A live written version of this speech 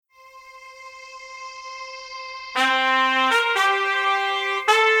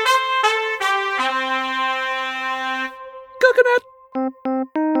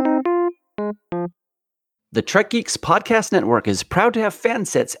The Trek Geeks Podcast Network is proud to have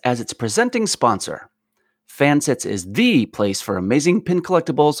Fansets as its presenting sponsor. Fansets is the place for amazing pin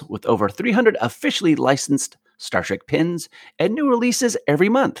collectibles with over 300 officially licensed Star Trek pins and new releases every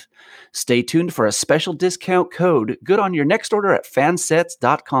month. Stay tuned for a special discount code good on your next order at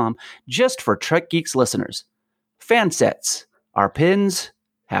fansets.com just for Trek Geeks listeners. Fansets. Our pins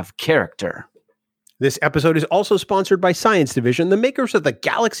have character. This episode is also sponsored by Science Division, the makers of the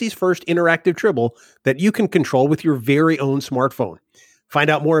galaxy's first interactive Tribble that you can control with your very own smartphone. Find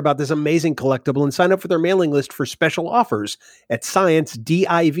out more about this amazing collectible and sign up for their mailing list for special offers at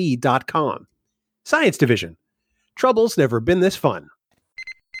sciencediv.com. Science Division. Trouble's never been this fun.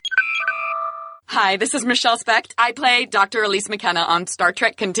 Hi, this is Michelle Specht. I play Dr. Elise McKenna on Star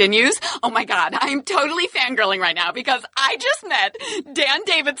Trek Continues. Oh my God, I'm totally fangirling right now because I just met Dan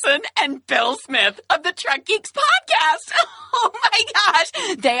Davidson and Bill Smith of the Trek Geeks podcast. Oh my gosh,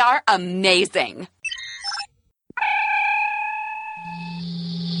 they are amazing.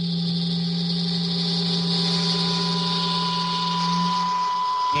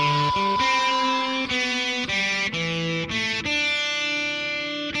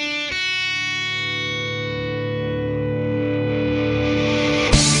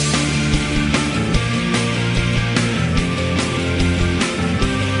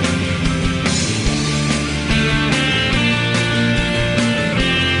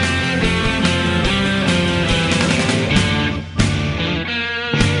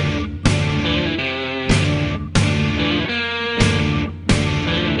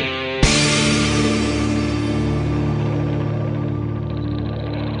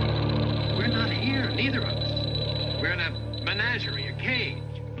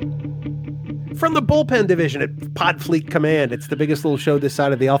 From the Bullpen Division at Podfleet Command, it's the biggest little show this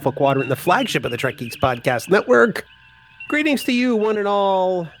side of the Alpha Quadrant, the flagship of the Trek Geeks Podcast Network. Greetings to you, one and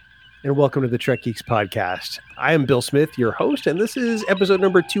all, and welcome to the Trek Geeks Podcast. I am Bill Smith, your host, and this is episode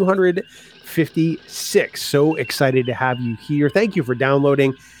number 256. So excited to have you here. Thank you for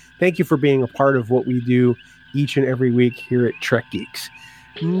downloading. Thank you for being a part of what we do each and every week here at Trek Geeks.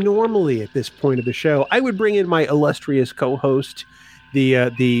 Normally, at this point of the show, I would bring in my illustrious co-host,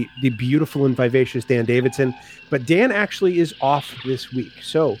 the beautiful and vivacious Dan Davidson, but Dan actually is off this week.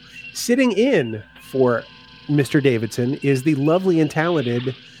 So sitting in for Mr. Davidson is the lovely and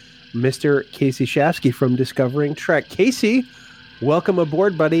talented Mr. Casey Shafsky from Discovering Trek. Casey, welcome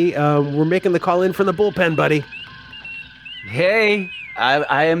aboard, buddy. We're making the call in from the bullpen, buddy. Hey,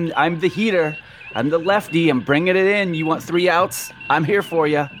 I'm the heater. I'm the lefty. I'm bringing it in. You want 3 outs? I'm here for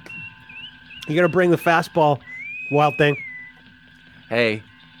you. You're going to bring the fastball, Wild Thing. Hey,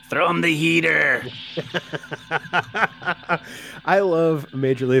 throw him the heater. I love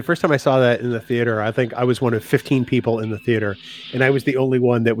Major League. The first time I saw that in the theater, I think I was one of 15 people in the theater, and I was the only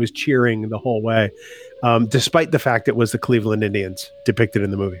one that was cheering the whole way, despite the fact it was the Cleveland Indians depicted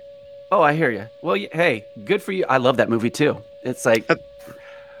in the movie. Oh, I hear you. Well, hey, good for you. I love that movie, too. It's like,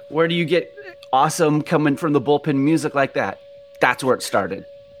 where do you get awesome coming from the bullpen music like that? That's where it started.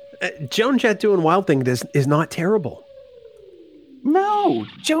 Joan Jett doing Wild Thing is not terrible. No,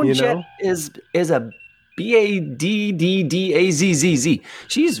 Joan Jett is a BADDDAZZZ.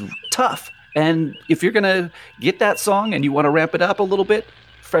 She's tough. And if you're going to get that song and you want to ramp it up a little bit,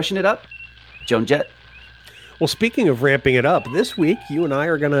 freshen it up, Joan Jett. Well, speaking of ramping it up, this week you and I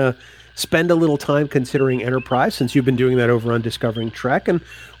are going to spend a little time considering Enterprise, since you've been doing that over on Discovering Trek. And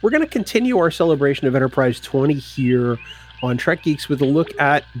we're going to continue our celebration of Enterprise 20 here on Trek Geeks with a look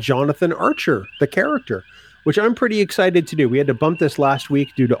at Jonathan Archer, the character, which I'm pretty excited to do. We had to bump this last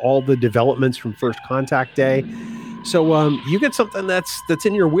week due to all the developments from First Contact Day. So you get something that's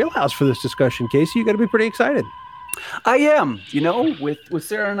in your wheelhouse for this discussion, Casey. You got to be pretty excited. I am, with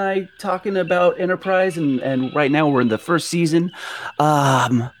Sarah and I talking about Enterprise, and right now we're in the first season.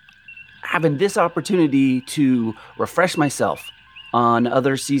 Having this opportunity to refresh myself on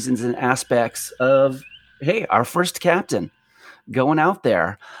other seasons and aspects of, hey, our first captain going out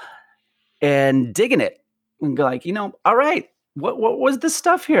there and digging it. And go like, all right, what was the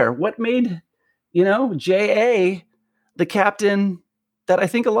stuff here? What made, J.A. the captain that I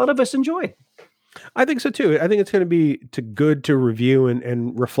think a lot of us enjoyed? I think so, too. I think it's going to be good to review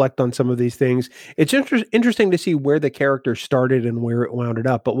and reflect on some of these things. It's interesting to see where the character started and where it wound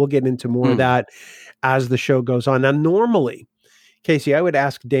up, but we'll get into more of that as the show goes on. Now, normally, Casey, I would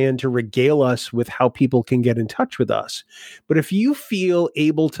ask Dan to regale us with how people can get in touch with us. But if you feel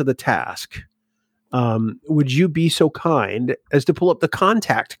able to the task, would you be so kind as to pull up the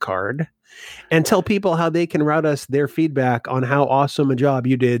contact card and tell people how they can route us their feedback on how awesome a job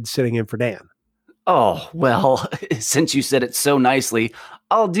you did sitting in for Dan? Oh, well, since you said it so nicely,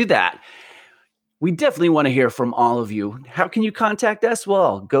 I'll do that. We definitely want to hear from all of you. How can you contact us?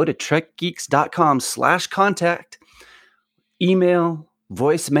 Well, go to trekgeeks.com/contact. Email,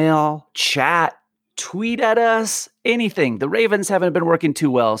 voicemail, chat, tweet at us, anything. The Ravens haven't been working too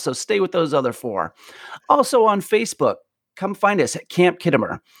well, so stay with those other 4. Also on Facebook, come find us at Camp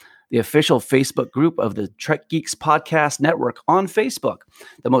Kittimer, the official Facebook group of the Trek Geeks Podcast Network on Facebook,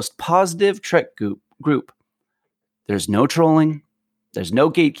 the most positive Trek group. There's no trolling. There's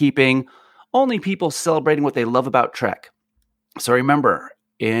no gatekeeping. Only people celebrating what they love about Trek. So remember,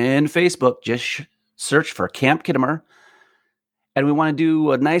 in Facebook, just search for Camp Kittimer. And we want to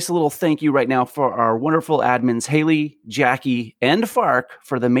do a nice little thank you right now for our wonderful admins, Haley, Jackie, and Fark,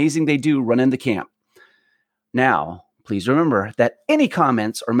 for the amazing they do running the camp. Now, please remember that any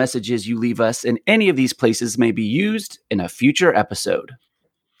comments or messages you leave us in any of these places may be used in a future episode.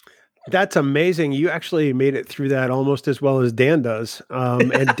 That's amazing. You actually made it through that almost as well as Dan does.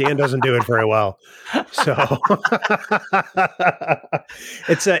 And Dan doesn't do it very well. So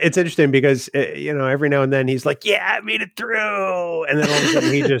it's interesting because, every now and then he's like, yeah, I made it through. And then all of a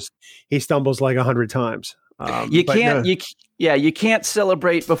sudden he stumbles like 100 times. You can't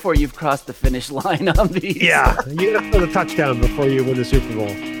celebrate before you've crossed the finish line on these. Yeah. You got to throw the touchdown before you win the Super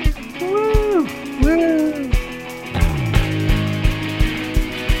Bowl. Woo! Woo!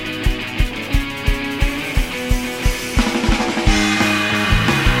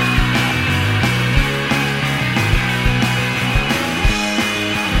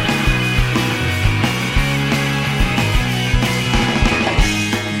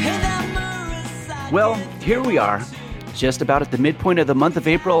 Well, here we are, just about at the midpoint of the month of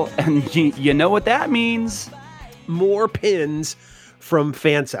April, and you know what that means. More pins from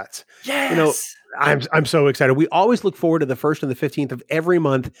Fansets. Yes! I'm so excited. We always look forward to the 1st and the 15th of every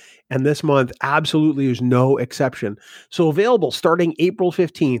month, and this month absolutely is no exception. So available starting April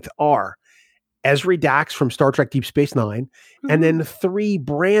 15th are Ezri Dax from Star Trek Deep Space Nine, and then 3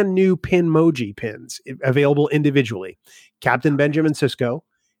 brand new Pinmoji pins available individually. Captain Benjamin Sisko,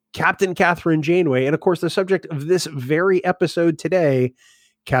 Captain Catherine Janeway, and of course the subject of this very episode today,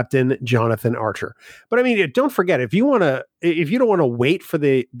 Captain Jonathan Archer. But I mean, don't forget, if you don't want to wait for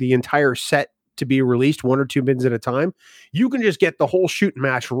the entire set to be released 1 or 2 pins at a time, you can just get the whole shoot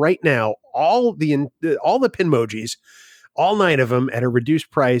match right now. All the Pinmojis, all 9 of them at a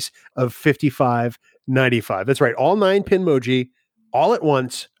reduced price of $55.95. That's right, all 9 Pinmoji, all at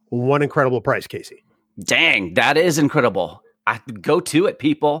once, one incredible price, Casey. Dang, that is incredible. Go to it,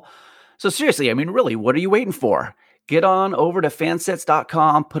 people. So seriously, I mean, really, what are you waiting for? Get on over to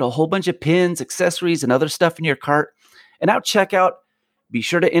fansets.com, put a whole bunch of pins, accessories, and other stuff in your cart. And out checkout, be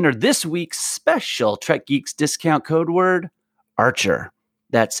sure to enter this week's special Trek Geeks discount code word, Archer.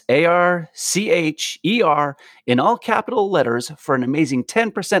 That's ARCHER in all capital letters for an amazing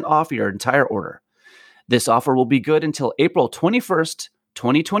 10% off your entire order. This offer will be good until April 21st,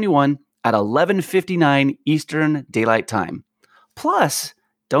 2021 at 11:59 Eastern Daylight Time. Plus,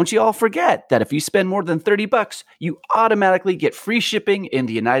 don't you all forget that if you spend more than $30, you automatically get free shipping in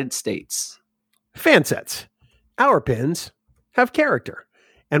the United States. Fansets. Our pins have character.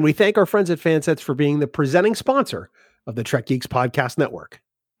 And we thank our friends at Fansets for being the presenting sponsor of the Trek Geeks Podcast Network.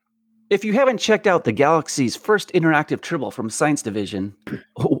 If you haven't checked out the galaxy's first interactive Tribble from Science Division,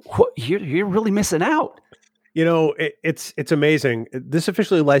 you're really missing out. It's amazing. This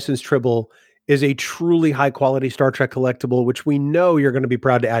officially licensed Tribble is a truly high quality Star Trek collectible, which we know you're going to be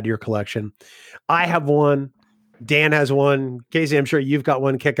proud to add to your collection. I have one. Dan has one. Casey, I'm sure you've got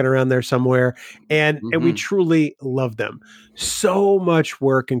one kicking around there somewhere. And we truly love them. So much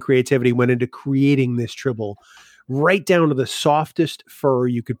work and creativity went into creating this Tribble, right down to the softest fur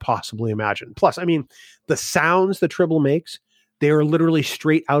you could possibly imagine. Plus, I mean, the sounds the Tribble makes, they are literally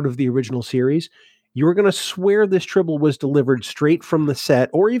straight out of the original series. You're going to swear this Tribble was delivered straight from the set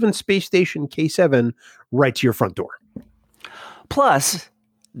or even Space Station K7 right to your front door. Plus,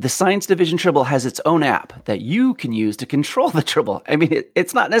 the Science Division Tribble has its own app that you can use to control the Tribble. I mean,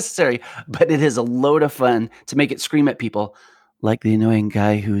 it's not necessary, but it is a load of fun to make it scream at people, like the annoying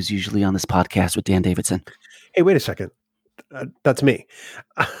guy who's usually on this podcast with Dan Davidson. Hey, wait a second. That's me.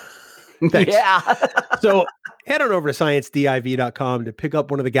 Thanks. Yeah. So head on over to sciencediv.com to pick up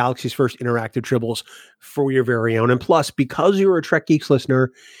one of the galaxy's first interactive Tribbles for your very own. And plus, because you're a Trek Geeks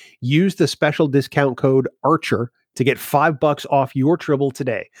listener, use the special discount code Archer to get $5 off your Tribble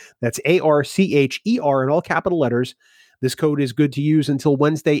today. That's ARCHER in all capital letters. This code is good to use until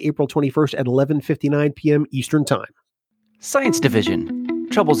Wednesday, April 21st at 11:59 p.m. Eastern Time. Science Division.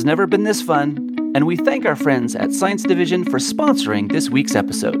 Trouble's never been this fun. And we thank our friends at Science Division for sponsoring this week's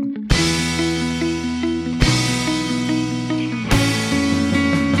episode.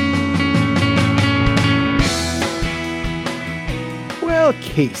 Now,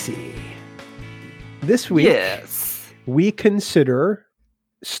 Casey, this week we consider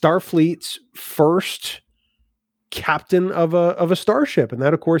Starfleet's first captain of a starship, and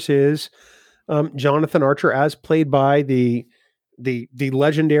that, of course, is Jonathan Archer, as played by the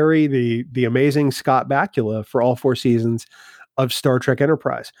legendary, the amazing Scott Bakula for all 4 seasons of Star Trek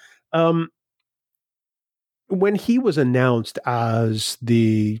Enterprise. When he was announced as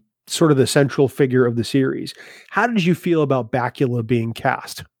the sort of the central figure of the series, how did you feel about Bakula being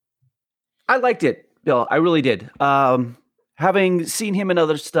cast? I liked it, Bill. I really did. Having seen him in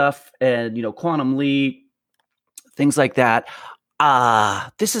other stuff and, Quantum Leap, things like that.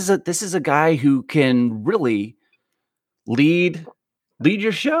 This is a guy who can really lead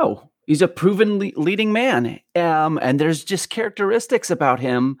your show. He's a proven leading man. And there's just characteristics about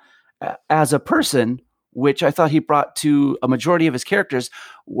him as a person, which I thought he brought to a majority of his characters,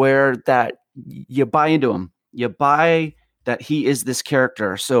 where that you buy into him. You buy that he is this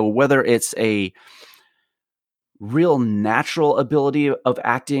character. So whether it's a real natural ability of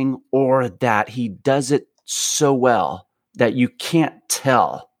acting or that he does it so well that you can't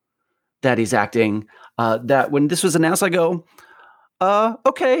tell that he's acting, that when this was announced, I go,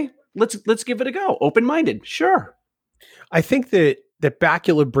 okay, let's give it a go. Open-minded. Sure. I think that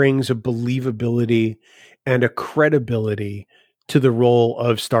Bakula brings a believability and a credibility to the role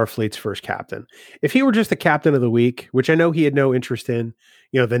of Starfleet's first captain. If he were just the captain of the week, which I know he had no interest in,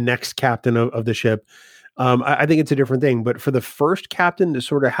 the next captain of the ship, I think it's a different thing. But for the first captain to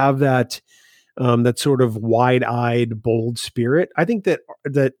sort of have that sort of wide-eyed, bold spirit, I think that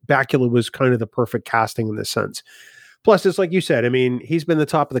Bakula was kind of the perfect casting in this sense. Plus, it's like you said, I mean, he's been the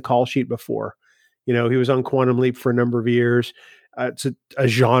top of the call sheet before. He was on Quantum Leap for a number of years. It's a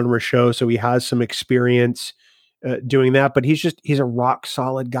genre show, so he has some experience doing that, but he's a rock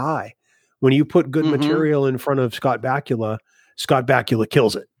solid guy. When you put good material in front of Scott Bakula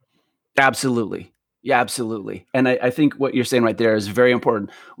kills it. Absolutely. Yeah, absolutely. And I think what you're saying right there is very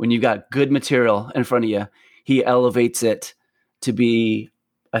important. When you got good material in front of you, he elevates it to be,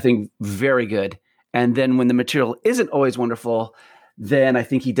 I think, very good. And then when the material isn't always wonderful, then I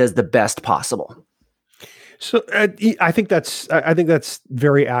think he does the best possible. So I think that's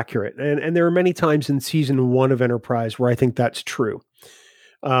very accurate. And there are many times in season 1 of Enterprise where I think that's true.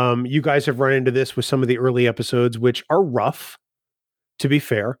 You guys have run into this with some of the early episodes, which are rough, to be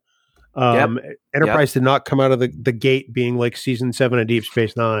fair. Enterprise did not come out of the gate being like season 7 of Deep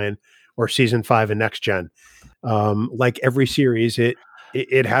Space Nine or season 5 of Next Gen. Like every series,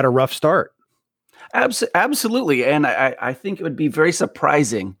 it had a rough start. Absolutely. And I think it would be very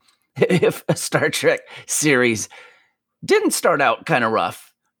surprising if a Star Trek series didn't start out kind of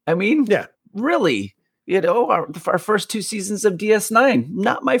rough. I mean, really, our first 2 seasons of DS9,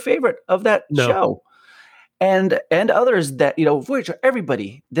 not my favorite of that show. And others that, Voyager,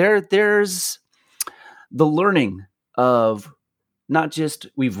 everybody, there's the learning of not just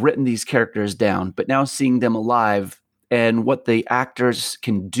we've written these characters down, but now seeing them alive and what the actors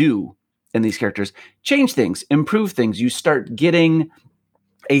can do in these characters, change things, improve things. You start getting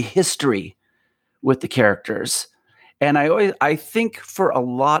a history with the characters. And I think for a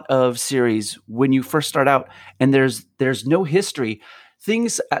lot of series, when you first start out and there's no history,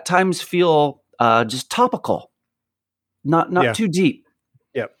 things at times feel just topical, not too deep.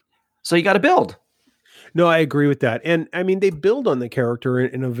 Yep. So you got to build. No, I agree with that. And I mean, they build on the character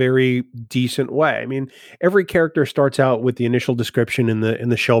in a very decent way. I mean, every character starts out with the initial description in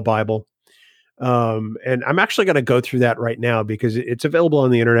the show Bible. And I'm actually going to go through that right now because it's available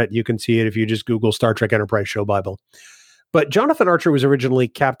on the internet. You can see it if you just Google Star Trek Enterprise Show Bible. But Jonathan Archer was originally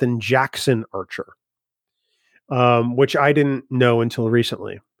Captain Jackson Archer, which I didn't know until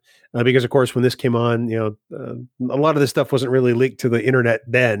recently. Because, of course, when this came on, a lot of this stuff wasn't really leaked to the internet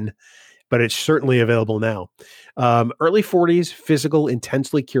then, but it's certainly available now. Early 40s, physical,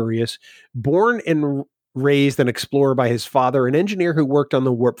 intensely curious, born and raised an explorer by his father, an engineer who worked on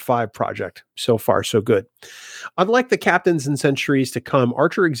the Warp 5 project. So far, so good. Unlike the captains in centuries to come,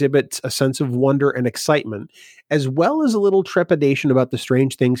 Archer exhibits a sense of wonder and excitement, as well as a little trepidation about the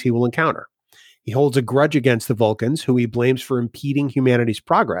strange things he will encounter. He holds a grudge against the Vulcans, who he blames for impeding humanity's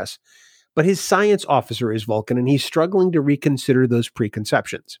progress, but his science officer is Vulcan, and he's struggling to reconsider those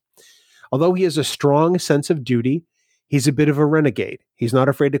preconceptions. Although he has a strong sense of duty, he's a bit of a renegade. He's not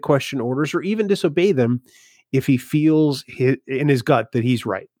afraid to question orders or even disobey them if he feels in his gut that he's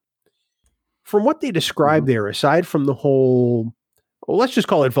right. From what they describe there, aside from the whole, let's just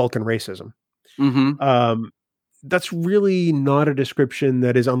call it Vulcan racism, that's really not a description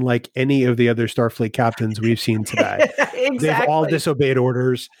that is unlike any of the other Starfleet captains we've seen today. Exactly. They've all disobeyed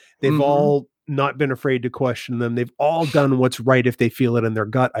orders. They've all not been afraid to question them. They've all done what's right if they feel it in their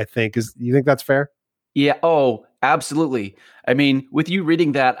gut, I think. You think that's fair? Yeah. Oh, absolutely. I mean, with you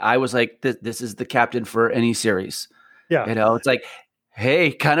reading that, I was like, this is the captain for any series. Yeah. It's like,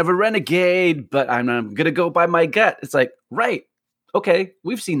 hey, kind of a renegade, but I'm going to go by my gut. It's like, right. Okay.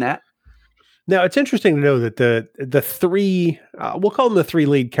 We've seen that. Now, it's interesting to know that the three, we'll call them the three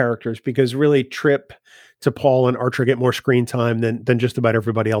lead characters, because really Trip, T'Pol, and Archer get more screen time than just about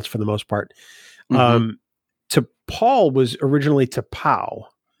everybody else for the most part. Mm-hmm. T'Pol was originally T'Pau,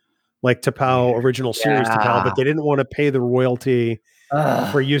 like T'Pau original series T'Pau, but they didn't want to pay the royalty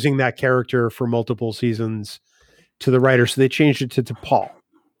for using that character for multiple seasons to the writer, so they changed it to T'Pol.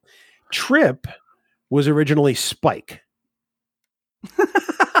 Trip was originally Spike.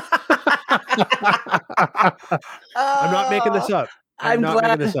 I'm not making this up.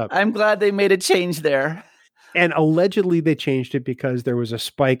 I'm glad they made a change there. And allegedly they changed it because there was a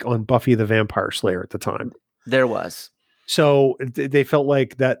Spike on Buffy the Vampire Slayer at the time. There was. So they felt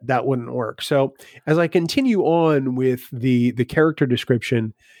like that wouldn't work. So as I continue on with the character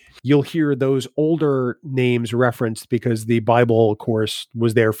description, you'll hear those older names referenced because the Bible, of course,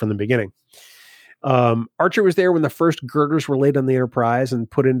 was there from the beginning. Archer was there when the first girders were laid on the Enterprise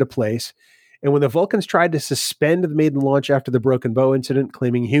and put into place. And when the Vulcans tried to suspend the maiden launch after the Broken Bow incident,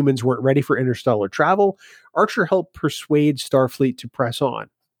 claiming humans weren't ready for interstellar travel, Archer helped persuade Starfleet to press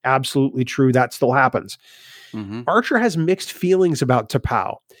on. Absolutely true. That still happens. Mm-hmm. Archer has mixed feelings about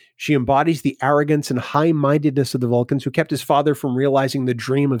T'Pau. She embodies the arrogance and high-mindedness of the Vulcans who kept his father from realizing the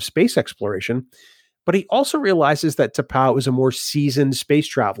dream of space exploration. But he also realizes that T'Pau is a more seasoned space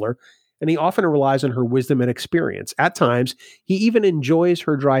traveler, and he often relies on her wisdom and experience. At times, he even enjoys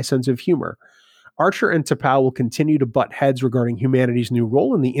her dry sense of humor. Archer and T'Pau will continue to butt heads regarding humanity's new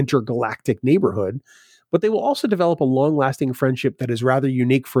role in the intergalactic neighborhood, but they will also develop a long-lasting friendship that is rather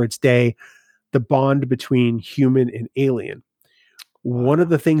unique for its day, the bond between human and alien. One of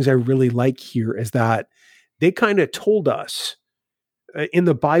the things I really like here is that they kind of told us in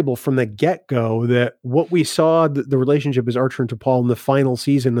the Bible from the get-go that what we saw, the relationship as Archer and T'Pol in the final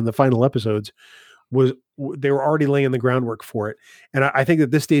season and the final episodes, was they were already laying the groundwork for it. And I think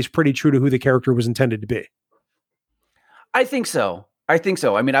that this stays pretty true to who the character was intended to be. I think so.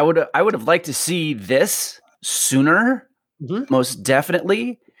 I mean, I would have liked to see this sooner, most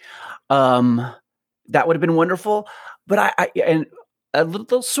definitely. That would have been wonderful. But and a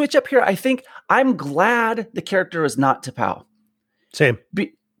little switch up here. I think I'm glad the character is not T'Pau. Same.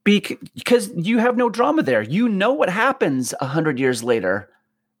 Because you have no drama there. You know what happens 100 years later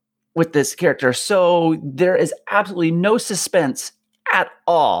with this character. So there is absolutely no suspense at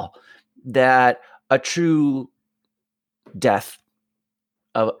all that a true death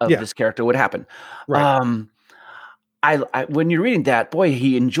of this character would happen. Right. I when you're reading that, boy,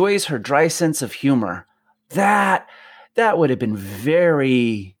 he enjoys her dry sense of humor. That would have been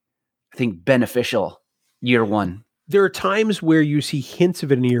very, I think, beneficial year one. There are times where you see hints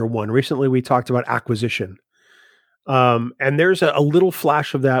of it in year one. Recently, we talked about Acquisition. And there's a little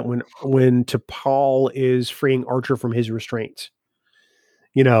flash of that when T'Pol is freeing Archer from his restraints,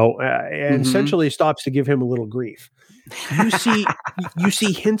 and essentially stops to give him a little grief. You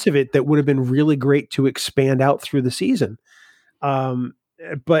see hints of it that would have been really great to expand out through the season.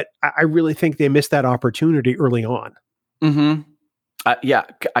 But I really think they missed that opportunity early on. Mm-hmm.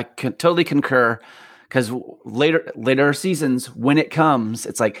 I can totally concur. Because later seasons, when it comes,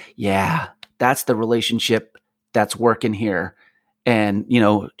 it's like, yeah, that's the relationship that's working here, and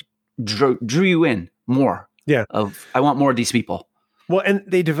drew you in more. Yeah, I want more of these people. Well, and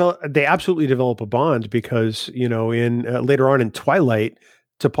they absolutely develop a bond because in later on in Twilight,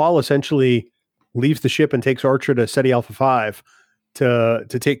 T'Pol essentially leaves the ship and takes Archer to Ceti Alpha 5 to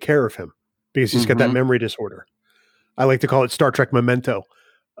take care of him because he's got that memory disorder. I like to call it Star Trek Memento.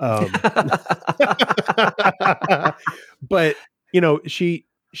 But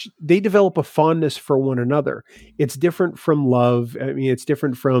they develop a fondness for one another. It's different from love. I mean, it's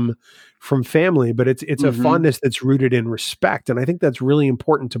different from family, but it's a fondness that's rooted in respect. And I think that's really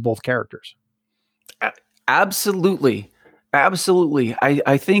important to both characters. Absolutely.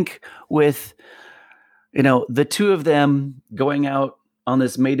 I think with, the two of them going out on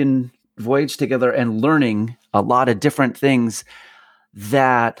this maiden voyage together and learning a lot of different things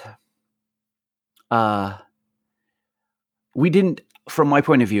that we didn't, from my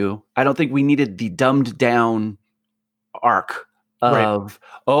point of view, I don't think we needed the dumbed down arc of,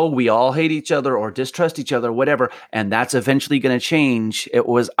 we all hate each other or distrust each other, whatever, and that's eventually going to change. It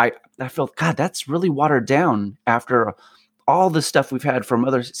was, I felt, God, that's really watered down after all the stuff we've had from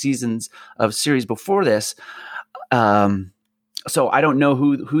other seasons of series before this. So I don't know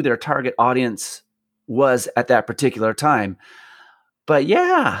who their target audience was at that particular time. But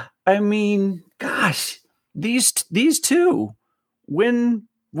yeah, I mean, gosh, these two, when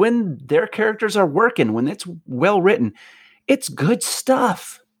their characters are working, when it's well written, it's good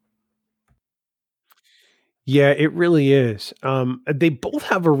stuff. Yeah, it really is. They both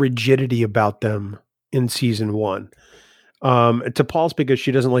have a rigidity about them in season 1. T'Pol's because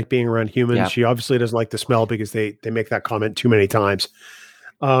she doesn't like being around humans. Yeah. She obviously doesn't like the smell because they make that comment too many times.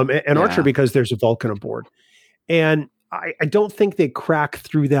 And Archer because there's a Vulcan aboard. And I don't think they crack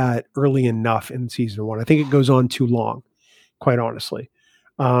through that early enough in season 1. I think it goes on too long, quite honestly,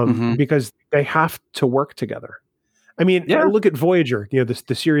 because they have to work together. I mean, look at Voyager,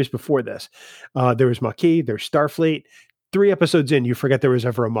 the series before this. There was Maquis, there's Starfleet. 3 episodes in, you forget there was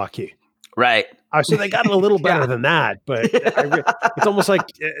ever a Maquis. Right. So they got it a little better than that, but it's almost like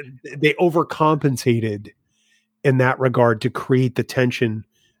they overcompensated in that regard to create the tension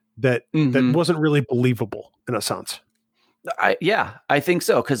that wasn't really believable in a sense. I think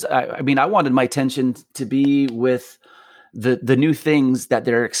so. Because I mean, I wanted my tension to be with the new things that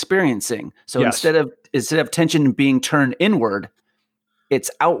they're experiencing. So instead of tension being turned inward, it's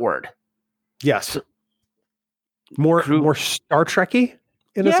outward. Yes. More Star Trek-y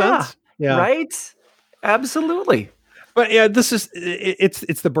in a sense. Yeah. Right. Absolutely. But yeah, this is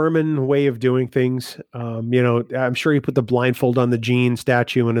it's the Berman way of doing things. I'm sure he put the blindfold on the Gene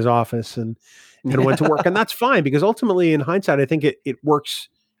statue in his office and went to work, and that's fine because ultimately, in hindsight, I think it works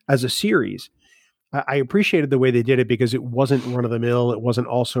as a series. I appreciated the way they did it because it wasn't run of the mill. It wasn't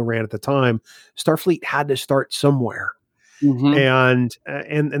also ran at the time. Starfleet had to start somewhere, and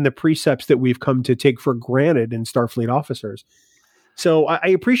the precepts that we've come to take for granted in Starfleet officers. So I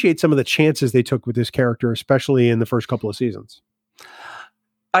appreciate some of the chances they took with this character, especially in the first couple of seasons.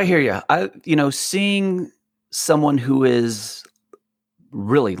 I hear you. Seeing someone who is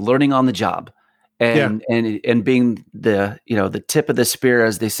really learning on the job and being the tip of the spear,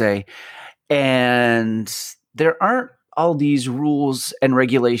 as they say, and there aren't all these rules and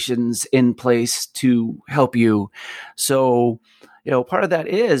regulations in place to help you. So, part of that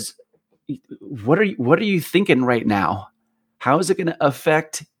is what are you thinking right now? How is it going to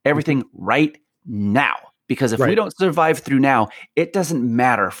affect everything right now? Because if we don't survive through now, it doesn't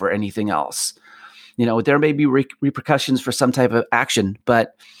matter for anything else. There may be repercussions for some type of action,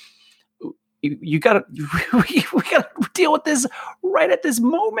 but we got to deal with this right at this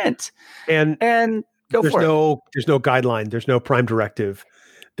moment. And go for it. There's no guideline. There's no prime directive.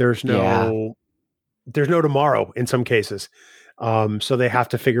 There's no tomorrow in some cases. So they have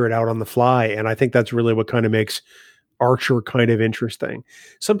to figure it out on the fly. And I think that's really what kind of makes Archer kind of interesting.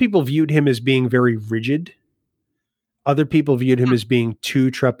 Some people viewed him as being very rigid. Other people viewed him as being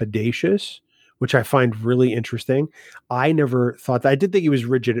too trepidatious, which I find really interesting. I never thought that. I did think he was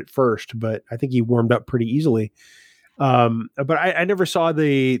rigid at first, but I think he warmed up pretty easily. But I never saw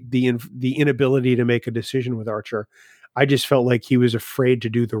the inability to make a decision with Archer. I just felt like he was afraid to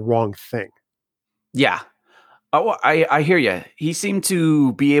do the wrong thing. Yeah. Oh, I hear you. He seemed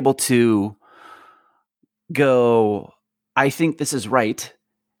to be able to go, I think this is right,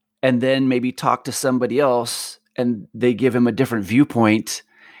 and then maybe talk to somebody else and they give him a different viewpoint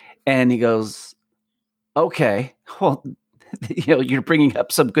and he goes, okay, well, you're bringing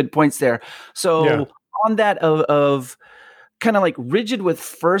up some good points there. So on that of kind of like rigid with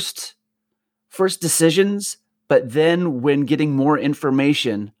first decisions, but then when getting more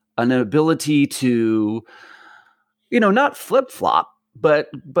information, an ability to, not flip-flop,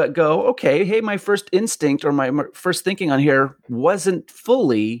 but go, okay, hey, my first instinct or my first thinking on here wasn't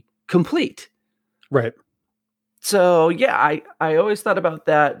fully complete. Right. So yeah, I always thought about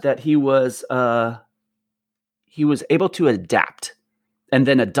that he was able to adapt and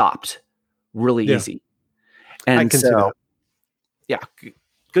then adopt really easy. And I can see that. Yeah,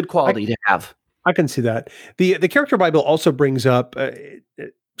 good quality to have. I can see that. The character Bible also brings up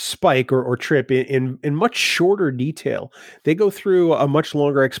Spike or Trip in much shorter detail. They go through a much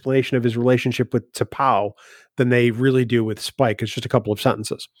longer explanation of his relationship with T'Pau than they really do with Spike. It's just a couple of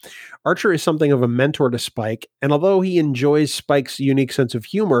sentences. Archer is something of a mentor to Spike, and although he enjoys Spike's unique sense of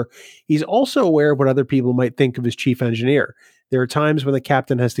humor, he's also aware of what other people might think of his chief engineer. There are times when the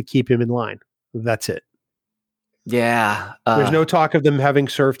captain has to keep him in line. That's it. Yeah. There's no talk of them having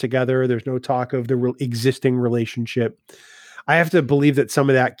served together. There's no talk of the existing relationship. I have to believe that some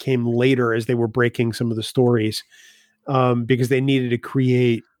of that came later as they were breaking some of the stories because they needed to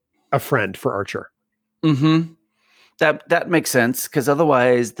create a friend for Archer. Mm-hmm. That makes sense because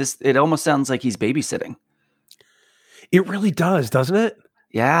otherwise it almost sounds like he's babysitting. It really does, doesn't it?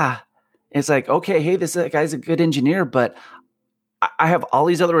 Yeah. It's like, okay, hey, this guy's a good engineer, but I have all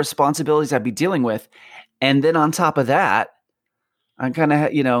these other responsibilities I'd be dealing with. And then on top of that, I'm kind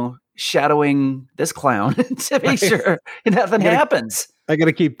of, shadowing this clown to make sure nothing happens. I got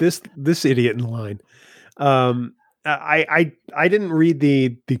to keep this idiot in line. I didn't read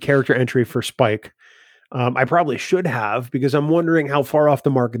the character entry for Spike. I probably should have, because I'm wondering how far off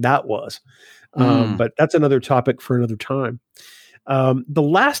the mark that was. But that's another topic for another time. The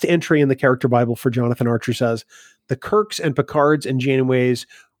last entry in the character Bible for Jonathan Archer says, the Kirks and Picards and Janeways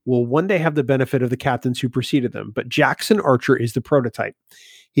will one day have the benefit of the captains who preceded them, but Jackson Archer is the prototype.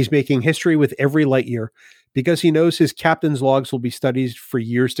 He's making history with every light year. Because he knows his captain's logs will be studied for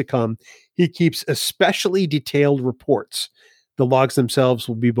years to come, he keeps especially detailed reports. The logs themselves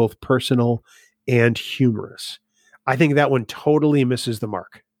will be both personal and humorous. I think that one totally misses the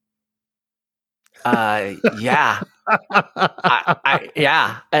mark. Yeah.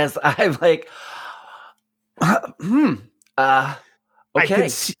 Yeah. As I'm like, okay.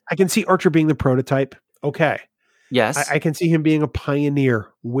 I can see Archer being the prototype. Okay. Yes. I can see him being a pioneer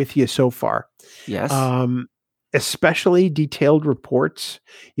with you so far. Yes. Especially detailed reports.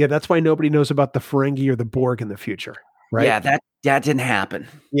 Yeah, that's why nobody knows about the Ferengi or the Borg in the future, right? Yeah, that didn't happen.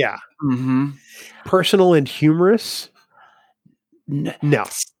 Yeah. Mm-hmm. Personal and humorous?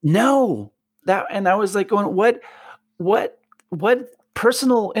 No. That, and I was like going, what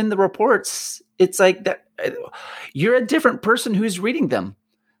personal in the reports? It's like that you're a different person who's reading them.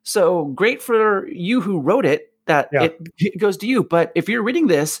 So great for you who wrote it. It goes to you. But if you're reading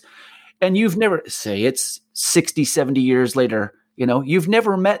this and you've never, say it's 60, 70 years later, you've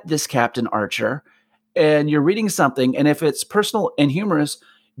never met this Captain Archer, and you're reading something, and if it's personal and humorous,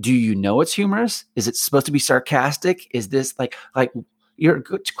 do you know it's humorous? Is it supposed to be sarcastic? Is this like you're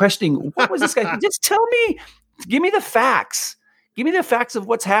questioning, what was this guy? Just tell me, give me the facts. Give me the facts of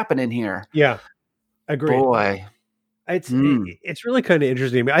what's happening here. Yeah. Agreed. Boy. It's really kind of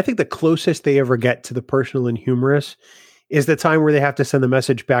interesting. I think the closest they ever get to the personal and humorous is the time where they have to send the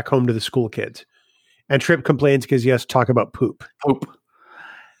message back home to the school kids. And Trip complains because he has to talk about poop.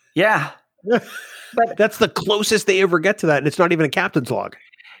 Yeah. But that's the closest they ever get to that. And it's not even a captain's log.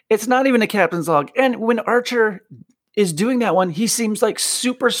 It's not even a captain's log. And when Archer is doing that one, he seems like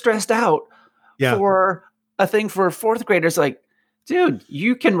super stressed out for a thing for fourth graders. Like, dude,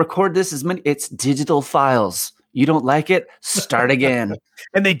 you can record this it's digital files. You don't like it? Start again.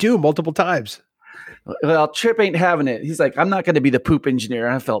 And they do multiple times. Well, Trip ain't having it. He's like, I'm not going to be the poop engineer.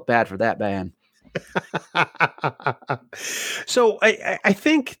 I felt bad for that man. So I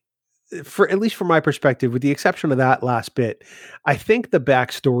think, at least from my perspective, with the exception of that last bit, I think the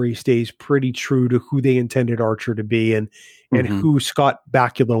backstory stays pretty true to who they intended Archer to be and who Scott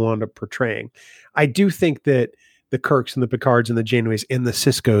Bakula wound up portraying. I do think that the Kirks and the Picards and the Janeways and the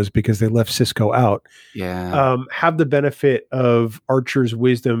Siscos, because they left Sisko out, have the benefit of Archer's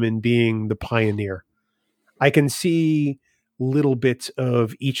wisdom in being the pioneer. I can see little bits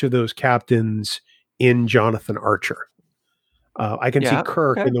of each of those captains in Jonathan Archer. I can see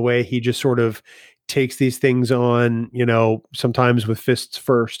Kirk in the way he just sort of takes these things on, sometimes with fists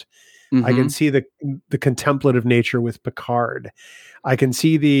first. Mm-hmm. I can see the contemplative nature with Picard. I can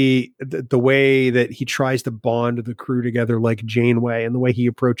see the way that he tries to bond the crew together like Janeway, and the way he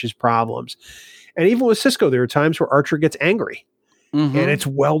approaches problems. And even with Sisko, there are times where Archer gets angry, and it's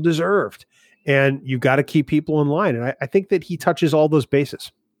well deserved. And you've got to keep people in line. And I think that he touches all those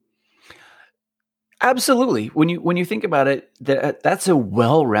bases. Absolutely. When you think about it, that's a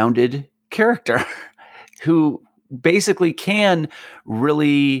well-rounded character who basically can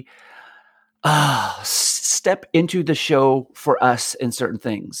really step into the show for us in certain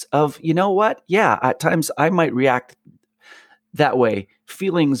things of, you know what? Yeah, at times I might react that way.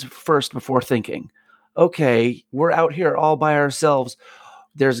 Feelings first before thinking. Okay, we're out here all by ourselves.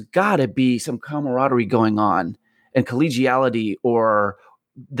 There's got to be some camaraderie going on and collegiality, or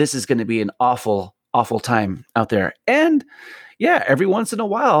this is going to be an awful time out there. And yeah, every once in a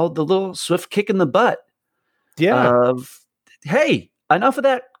while, the little swift kick in the butt of, hey, enough of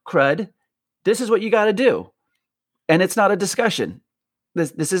that crud. This is what you got to do. And it's not a discussion.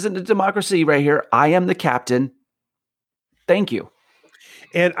 This isn't a democracy right here. I am the captain. Thank you.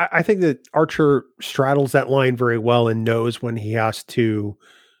 And I think that Archer straddles that line very well and knows when he has to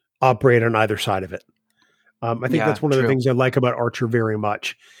operate on either side of it. I think that's one of the things I like about Archer very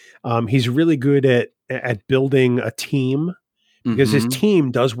much. He's really good at building a team, because his team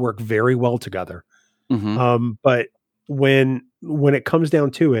does work very well together. But when it comes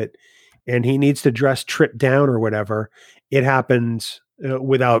down to it, and he needs to dress Trip down or whatever, it happens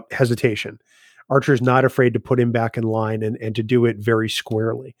without hesitation. Archer's not afraid to put him back in line and to do it very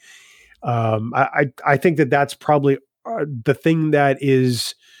squarely. I think that that's probably the thing that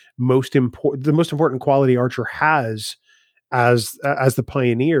is most important, the most important quality Archer has as the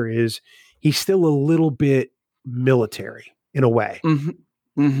Pioneer is he's still a little bit military in a way.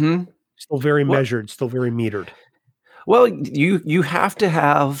 Mm-hmm. Mm-hmm. Still very measured, still very metered. Well, you have to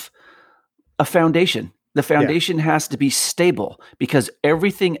have a foundation. The foundation has to be stable because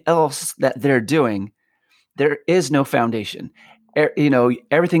everything else that they're doing, there is no foundation.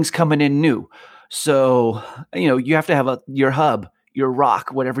 Everything's coming in new. So, you have to have your hub, your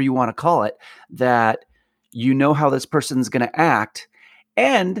rock, whatever you want to call it, that you know how this person's going to act,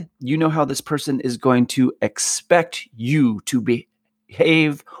 and you know how this person is going to expect you to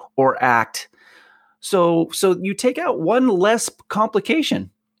behave or act. So you take out one less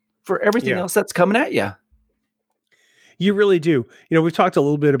complication for everything else that's coming at you. You really do. We've talked a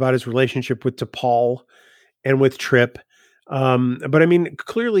little bit about his relationship with T'Pol and with Trip. But I mean,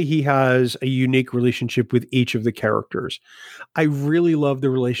 clearly he has a unique relationship with each of the characters. I really love the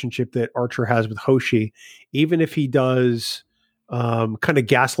relationship that Archer has with Hoshi, even if he does kind of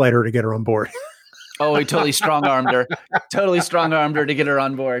gaslight her to get her on board. Oh, he totally strong-armed her. To get her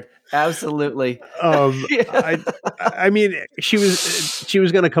on board. Absolutely. I mean, she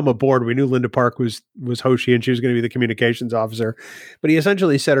was going to come aboard. We knew Linda Park was Hoshi, and she was going to be the communications officer. But he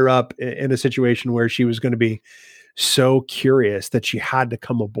essentially set her up in a situation where she was going to be so curious that she had to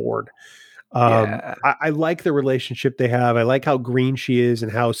come aboard. I like the relationship they have. I like how green she is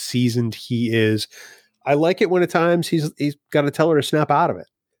and how seasoned he is. I like it when at times he's got to tell her to snap out of it.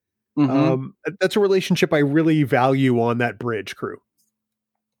 Mm-hmm. That's a relationship I really value on that bridge crew.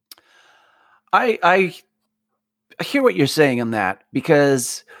 I hear what you're saying on that,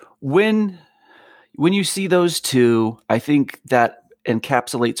 because when you see those two, I think that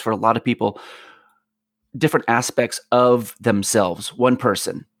encapsulates for a lot of people different aspects of themselves, one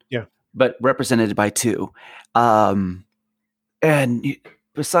person, but represented by two. And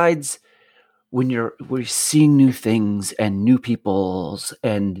besides, we're seeing new things and new peoples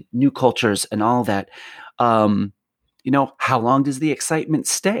and new cultures and all that, how long does the excitement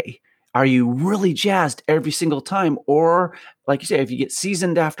stay? Are you really jazzed every single time? Or like you say, if you get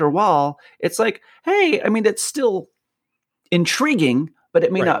seasoned after a while, it's like, hey, I mean, it's still intriguing, but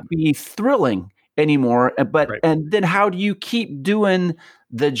it may not be thrilling anymore. And then how do you keep doing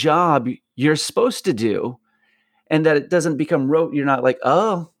the job you're supposed to do, and that it doesn't become rote? You're not like,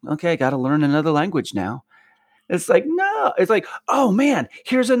 oh, okay, got to learn another language now. It's like, no, it's like, oh man,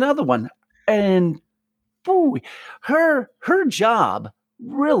 here's another one. And boy, her job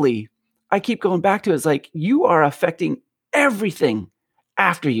really, I keep going back to it. It's like, you are affecting everything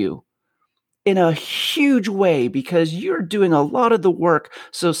after you in a huge way, because you're doing a lot of the work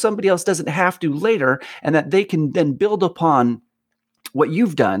so somebody else doesn't have to later, and that they can then build upon what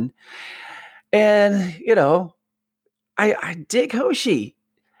you've done. And, I dig Hoshi.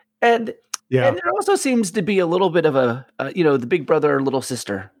 And there also seems to be a little bit of the big brother, little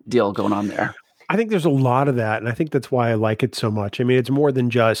sister deal going on there. I think there's a lot of that. And I think that's why I like it so much. I mean, it's more than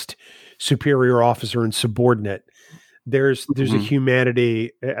just superior officer and subordinate. There's a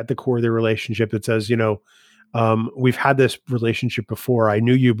humanity at the core of the relationship that says, we've had this relationship before. I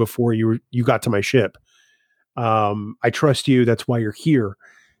knew you before you got to my ship. I trust you. That's why you're here.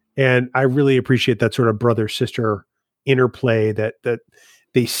 And I really appreciate that sort of brother-sister interplay that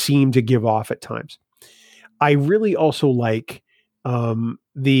they seem to give off at times. I really also like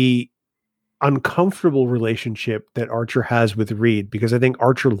the uncomfortable relationship that Archer has with Reed, because I think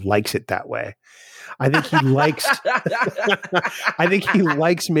Archer likes it that way. I think he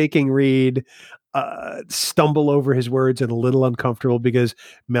likes making Reed stumble over his words and a little uncomfortable, because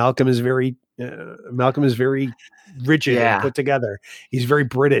Malcolm is very rigid and put together. He's very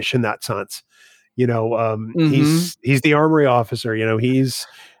British in that sense. He's the armory officer. He's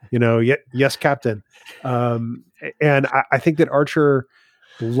yes, Captain. And I think that Archer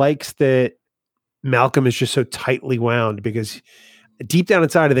likes that Malcolm is just so tightly wound, because deep down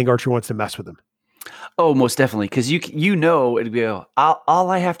inside, I think Archer wants to mess with him. Oh, most definitely. Because it'd go,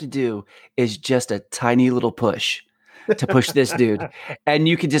 all I have to do is just a tiny little push to push this dude. And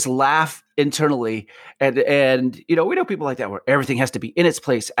you can just laugh internally. And we know people like that, where everything has to be in its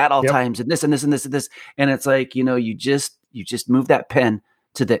place at all times, and this and this and this and this. And it's like, you just move that pen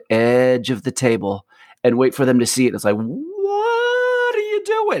to the edge of the table and wait for them to see it. It's like, what are you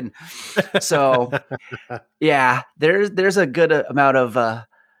doing? So yeah, there's a good amount of, I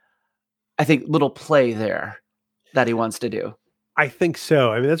think, little play there that he wants to do. I think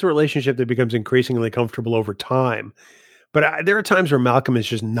so. I mean, that's a relationship that becomes increasingly comfortable over time. But there are times where Malcolm is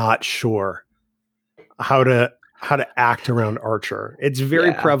just not sure how to act around Archer. It's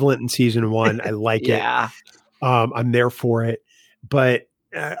very prevalent in season 1. I like it. I'm there for it. But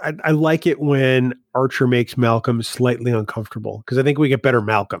I like it when Archer makes Malcolm slightly uncomfortable because I think we get better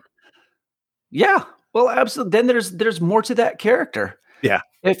Malcolm. Yeah, well, absolutely. Then there's more to that character. Yeah.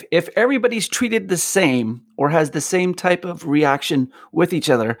 If everybody's treated the same or has the same type of reaction with each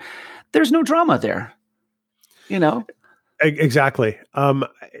other, there's no drama there. Exactly.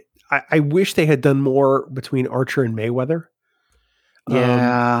 I wish they had done more between Archer and Mayweather.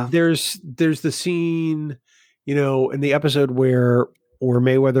 Yeah. There's the scene, in the episode where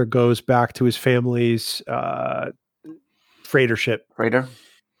Mayweather goes back to his family's freighter ship. Freighter.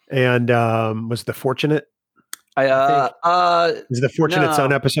 And was the Fortunate? Is the Fortunate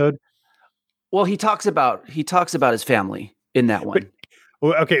Son episode? Well, he talks about his family in that one.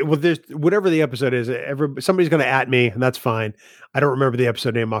 There's whatever the episode is. Somebody's going to at me, and that's fine. I don't remember the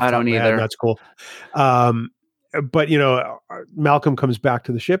episode name off the top of my head. That's cool. But Malcolm comes back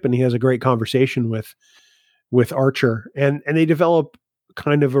to the ship, and he has a great conversation with Archer, and they develop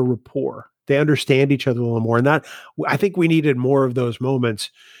kind of a rapport. They understand each other a little more, and that I think we needed more of those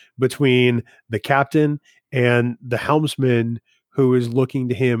moments between the captain and the helmsman, who is looking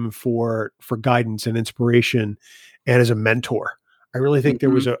to him for guidance and inspiration, and as a mentor. I really think there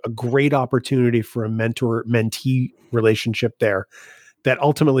was a great opportunity for a mentor-mentee relationship there that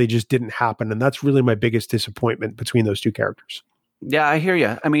ultimately just didn't happen. And that's really my biggest disappointment between those two characters. Yeah, I hear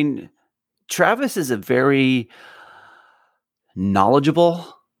you. I mean, Travis is a very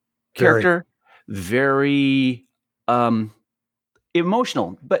knowledgeable character, very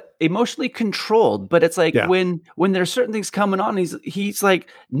emotional, but emotionally controlled. But it's like when there's certain things coming on, he's like,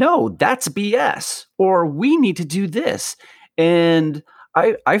 no, that's BS, or we need to do this. And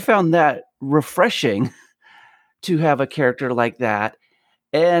I found that refreshing to have a character like that.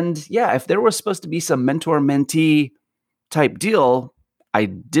 And yeah, if there was supposed to be some mentor-mentee type deal, I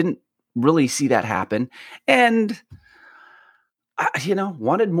didn't really see that happen. And I,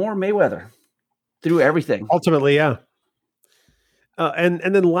 wanted more Mayweather through everything. Ultimately, yeah. And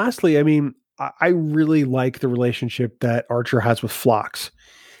then lastly, I mean, I really like the relationship that Archer has with Phlox,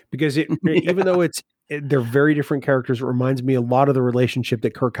 because even though they're very different characters, it reminds me a lot of the relationship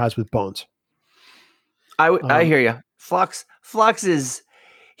that Kirk has with Bones. I hear you. Phlox is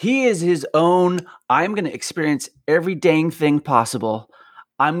his own. I'm going to experience every dang thing possible.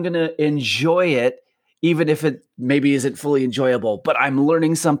 I'm going to enjoy it, even if it maybe isn't fully enjoyable, but I'm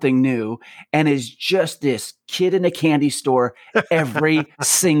learning something new, and is just this kid in a candy store every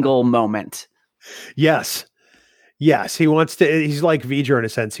single moment. Yes. Yes, he's like V'ger in a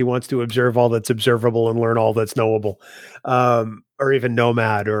sense. He wants to observe all that's observable and learn all that's knowable. Or even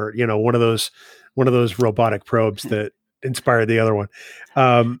Nomad, or, one of those robotic probes that inspired the other one.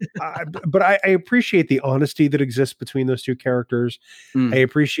 But I appreciate the honesty that exists between those two characters. I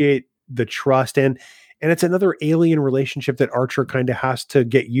appreciate the trust, and it's another alien relationship that Archer kind of has to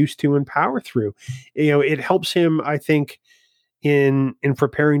get used to and power through. It helps him, I think, in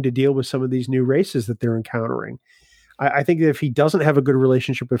preparing to deal with some of these new races that they're encountering. I think that if he doesn't have a good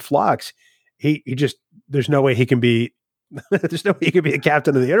relationship with Phlox, there's no way he can be a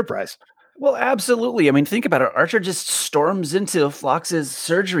captain of the Enterprise. Well, absolutely. I mean, think about it. Archer just storms into Phlox's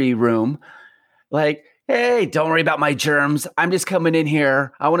surgery room like, hey, don't worry about my germs. I'm just coming in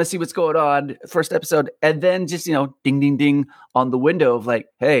here. I want to see what's going on. First episode. And then just, ding, ding, ding on the window of like,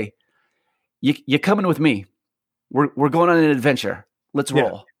 hey, you coming with me. We're going on an adventure. Let's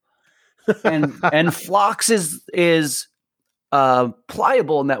roll. Yeah. and Phlox is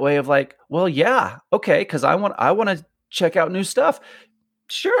pliable in that way of like, well, yeah, okay, because I want to check out new stuff.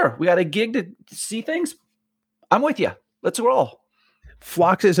 Sure, we got a gig to see things. I'm with you. Let's roll.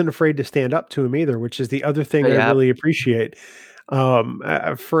 Phlox isn't afraid to stand up to him either, which is the other thing I really appreciate.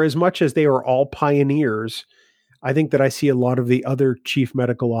 For as much as they are all pioneers, I think that I see a lot of the other chief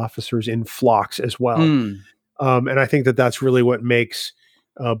medical officers in Phlox as well. And I think that that's really what makes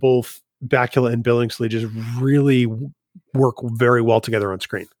both Bakula and Billingsley just really work very well together on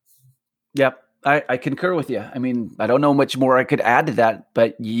screen. Yep. I concur with you. I mean, I don't know much more I could add to that,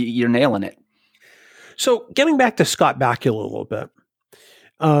 but you're nailing it. So getting back to Scott Bakula a little bit,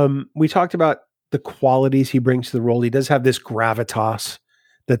 we talked about the qualities he brings to the role. He does have this gravitas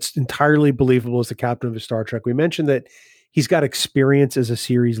that's entirely believable as the captain of Star Trek. We mentioned that he's got experience as a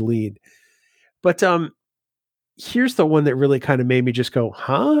series lead, but here's the one that really kind of made me just go,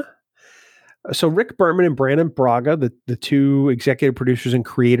 huh? So Rick Berman and Brandon Braga, the two executive producers and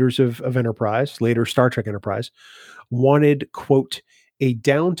creators of Enterprise, later Star Trek Enterprise, wanted, quote, a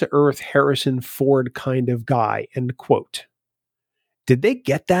down-to-earth Harrison Ford kind of guy, end quote. Did they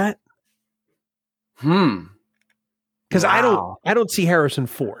get that? Because I don't see Harrison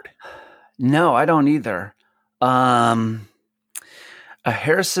Ford. No, I don't either. A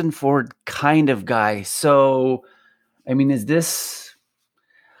Harrison Ford kind of guy. So, I mean, is this?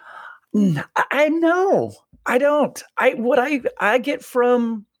 I know. I don't. What I get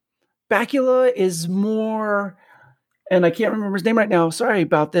from Bakula is more, and I can't remember his name right now. Sorry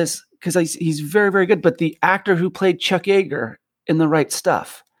about this, because he's very, very good. But the actor who played Chuck Yeager in The Right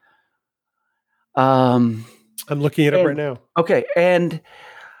Stuff. I'm looking it up right now. Okay, and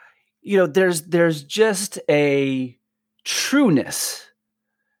there's just a trueness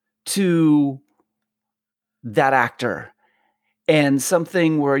to that actor, and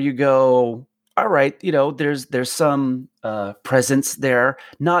something where you go, all right, there's some presence there,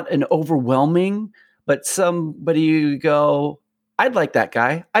 not an overwhelming, but somebody you go, I'd like that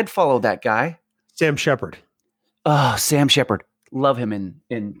guy, I'd follow that guy. Sam Shepard. Oh, Sam Shepard, love him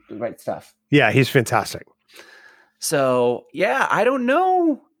in The Right Stuff. Yeah, he's fantastic. So yeah, I don't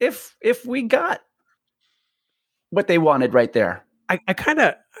know if we got what they wanted right there. I kind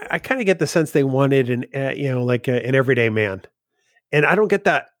of get the sense they wanted an everyday man, and I don't get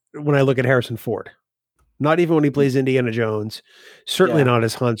that when I look at Harrison Ford. Not even when he plays Indiana Jones. Certainly not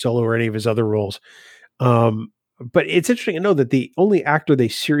as Han Solo or any of his other roles. But it's interesting to know that the only actor they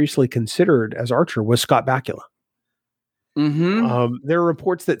seriously considered as Archer was Scott Bakula. Mm-hmm. There are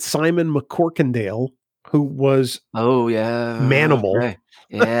reports that Simon McCorkindale, who was Manimal, right.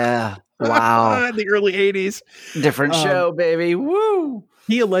 Yeah, wow, in the early 80s, different show, baby, woo.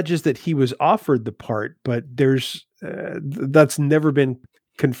 He alleges that he was offered the part, but there's that's never been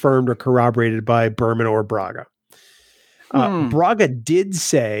confirmed or corroborated by Berman or Braga. Braga did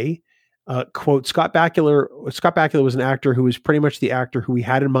say, quote, Scott Bakula was an actor who was pretty much the actor who we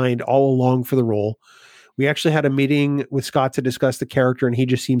had in mind all along for the role. We actually had a meeting with Scott to discuss the character, and he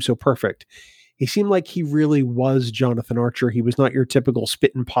just seemed so perfect. He seemed like he really was Jonathan Archer. He was not your typical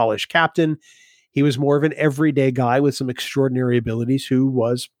spit and polish captain. He was more of an everyday guy with some extraordinary abilities who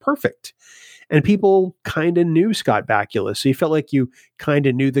was perfect. And people kind of knew Scott Bakula. So you felt like you kind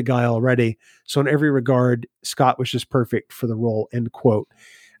of knew the guy already. So in every regard, Scott was just perfect for the role, end quote.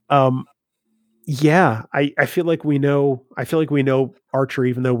 I feel like we know Archer,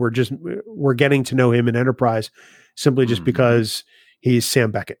 even though we're getting to know him in Enterprise simply just because he's Sam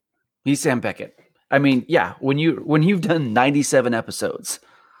Beckett. He's Sam Beckett. I mean, yeah, when you've done 97 episodes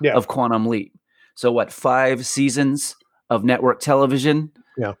of Quantum Leap, so what, 5 seasons of network television?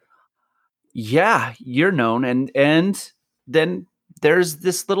 Yeah, you're known, and then there's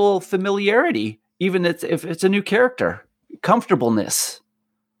this little familiarity, even if it's a new character, comfortableness.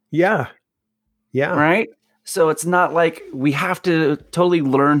 Yeah. Right? So it's not like we have to totally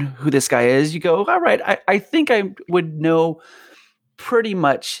learn who this guy is. You go, all right, I think I would know pretty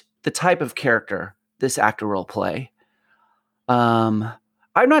much the type of character this actor will play. I'm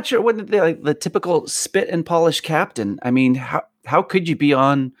not sure what the typical spit and polish captain. I mean, how could you be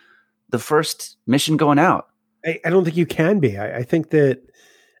on the first mission going out? I don't think you can be. I think that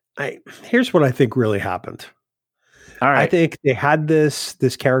here's what I think really happened. All right. I think they had this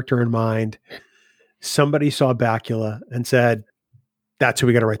character in mind. Somebody saw Bakula and said, that's who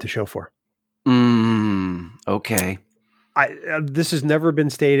we got to write the show for. Okay. This has never been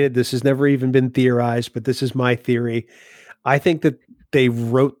stated. This has never even been theorized, but this is my theory. I think that they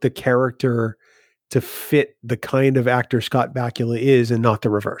wrote the character to fit the kind of actor Scott Bakula is and not the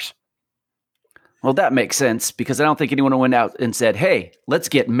reverse. Well, that makes sense because I don't think anyone went out and said, hey, let's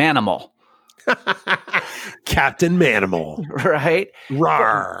get Manimal. Captain Manimal. Right?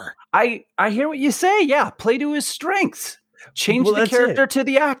 Rawr. I hear what you say. Yeah, play to his strengths. Change the character to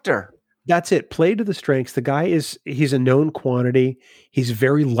the actor. That's it. Play to the strengths. The guy he's a known quantity. He's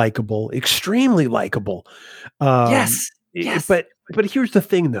very likable, extremely likable. Yes. But here's the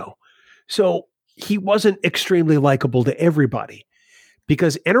thing though. So he wasn't extremely likable to everybody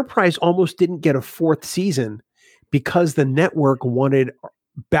because Enterprise almost didn't get a 4th season because the network wanted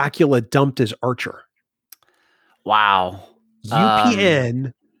Bakula dumped as Archer. Wow.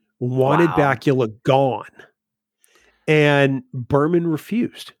 UPN wanted Bakula gone, and Berman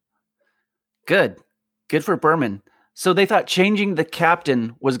refused. Good for Berman. So they thought changing the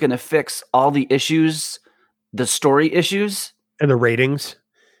captain was going to fix all the issues, the story issues, and the ratings,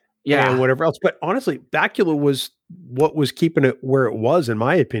 and whatever else. But honestly, Bakula was what was keeping it where it was, in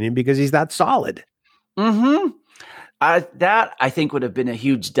my opinion, because he's that solid. That I think would have been a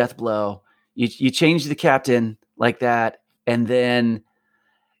huge death blow. You change the captain like that, and then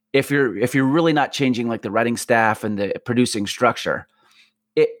if you're really not changing like the writing staff and the producing structure,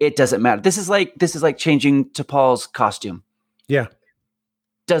 it doesn't matter. This is like changing T'Pol's costume. Yeah,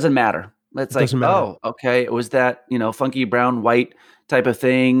 doesn't matter. It's It like, doesn't matter. oh, okay, it was that, funky brown, white type of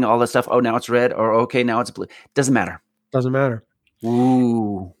thing, all that stuff. Oh, now it's red, or okay, now it's blue. Doesn't matter. Doesn't matter.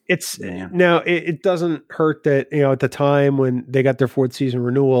 Ooh. It's Man. now it doesn't hurt that, at the time when they got their 4th season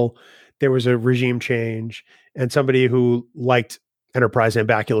renewal, there was a regime change, and somebody who liked Enterprise and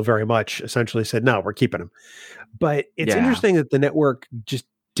Bakula very much essentially said, no, we're keeping him. But it's interesting that the network just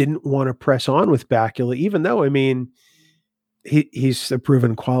didn't want to press on with Bakula, even though, he's a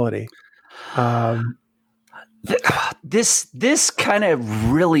proven quality. This kind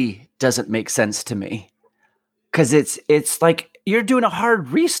of really doesn't make sense to me, because it's like you're doing a hard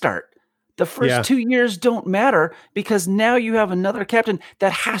restart. The first 2 years don't matter, because now you have another captain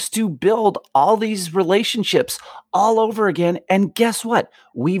that has to build all these relationships all over again. And guess what?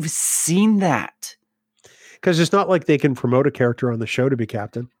 We've seen that. Because it's not like they can promote a character on the show to be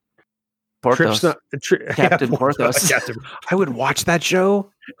captain. Porthos. Captain Porthos. Captain. I would watch that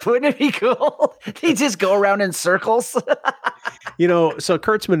show. Wouldn't it be cool? They just go around in circles. So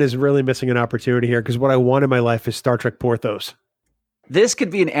Kurtzman is really missing an opportunity here, because what I want in my life is Star Trek Porthos. This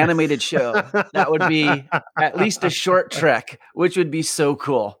could be an animated show. That would be at least a short trek, which would be so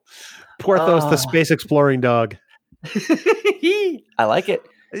cool. Porthos, the space exploring dog. I like it.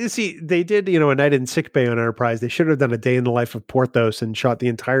 You see, they did, a night in sickbay on Enterprise. They should have done a day in the life of Porthos and shot the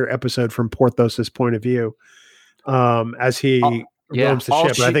entire episode from Porthos's point of view, as he roams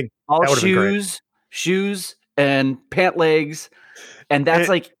the ship. I think all that would have been great. Shoes and pant legs, and that's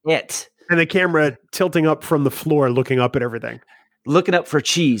it. And the camera tilting up from the floor, looking up at everything, looking up for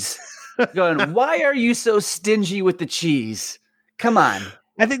cheese, going, "Why are you so stingy with the cheese? Come on."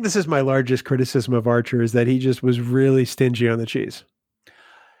 I think this is my largest criticism of Archer, is that he just was really stingy on the cheese.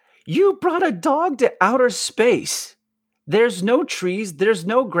 You brought a dog to outer space. There's no trees. There's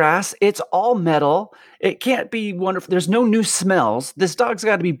no grass. It's all metal. It can't be wonderful. There's no new smells. This dog's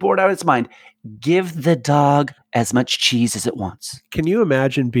got to be bored out of its mind. Give the dog as much cheese as it wants. Can you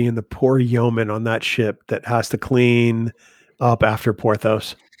imagine being the poor yeoman on that ship that has to clean up after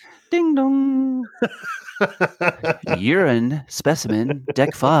Porthos? Ding dong. Urine specimen,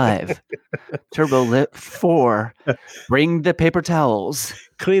 deck 5. Turbo lit 4. Bring the paper towels.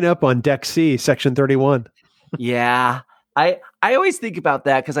 Clean up on deck C, section 31. Yeah. I always think about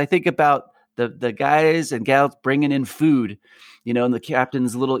that, because I think about the guys and gals bringing in food, in the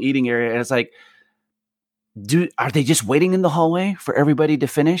captain's little eating area. And it's like, are they just waiting in the hallway for everybody to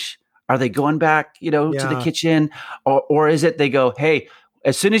finish? Are they going back, to the kitchen? Or is it they go, hey,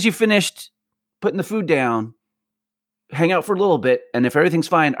 as soon as you finished putting the food down, hang out for a little bit, and if everything's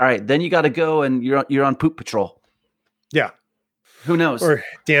fine, all right, then you got to go and you're on poop patrol. Yeah. Who knows? Or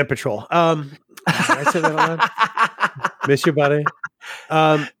Dan patrol. Did I say that aloud? Miss you, buddy.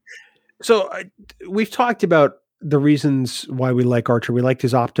 So we've talked about the reasons why we like Archer. We like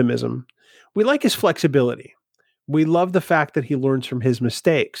his optimism. We like his flexibility. We love the fact that he learns from his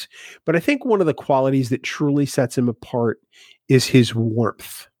mistakes. But I think one of the qualities that truly sets him apart is his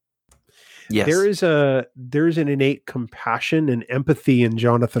warmth. Yes. There's an innate compassion and empathy in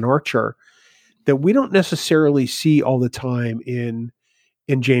Jonathan Archer that we don't necessarily see all the time in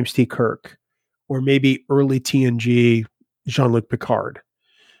James T. Kirk, or maybe early TNG Jean-Luc Picard,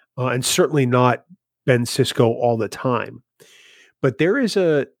 and certainly not Ben Sisko all the time. But there's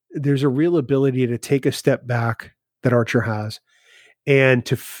a real ability to take a step back that Archer has and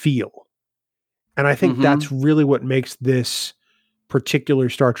to feel. And I think that's really what makes this particular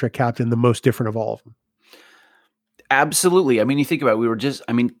Star Trek captain the most different of all of them. Absolutely. I mean, you think about it,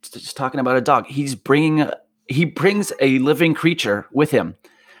 just talking about a dog. He brings a living creature with him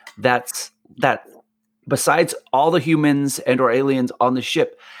that besides all the humans and or aliens on the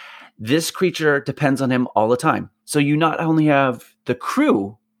ship, this creature depends on him all the time. So you not only have the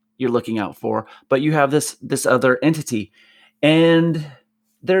crew you're looking out for, but you have this other entity. And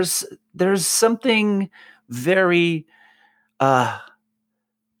there's something very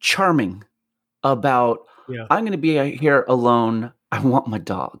charming about, I'm going to be here alone. I want my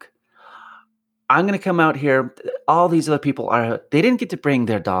dog. I'm going to come out here. All these other people they didn't get to bring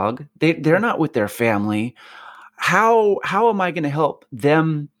their dog. They're not with their family. How am I going to help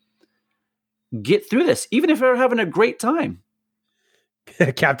them get through this, even if they're having a great time?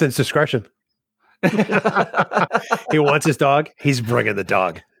 Captain's discretion. He wants his dog. He's bringing the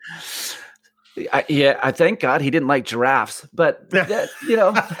dog. I thank God he didn't like giraffes, but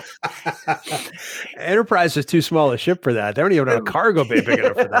Enterprise is too small a ship for that. They don't even have a cargo bay big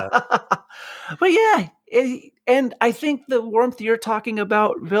enough for that. But and I think the warmth you're talking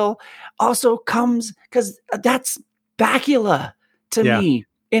about, Bill, also comes because that's Bakula to me.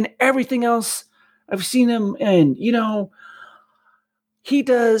 And everything else I've seen him in, he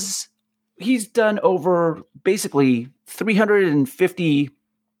does he's done over basically 350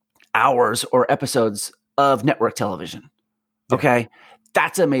 hours or episodes of network television. Okay.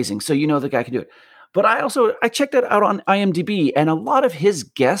 That's amazing. So the guy can do it. But I checked it out on IMDb, and a lot of his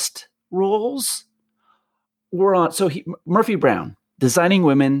guest roles were on. So Murphy Brown, Designing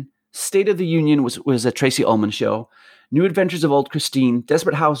Women, State of the Union was a Tracy Ullman show, New Adventures of Old Christine,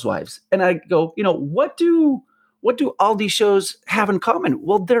 Desperate Housewives. And I go, what do all these shows have in common?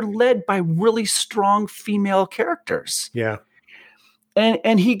 Well, they're led by really strong female characters. Yeah.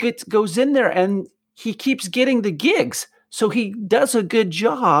 And he goes in there and he keeps getting the gigs. So he does a good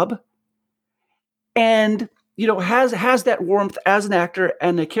job and, has that warmth as an actor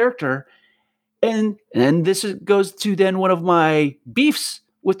and a character. And this goes to then one of my beefs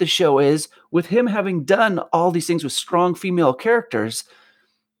with the show is with him having done all these things with strong female characters,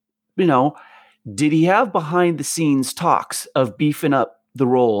 did he have behind the scenes talks of beefing up the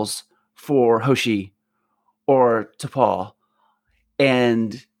roles for Hoshi or T'Pol?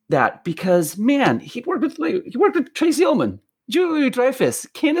 And that because he worked with Tracy Ullman, Julia Dreyfus,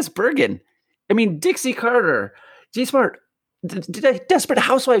 Candice Bergen. I mean, Dixie Carter, J Smart, Desperate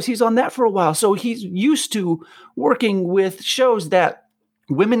Housewives. He's on that for a while. So he's used to working with shows that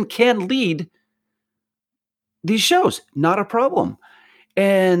women can lead these shows. Not a problem.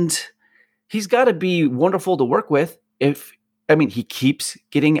 And he's got to be wonderful to work with he keeps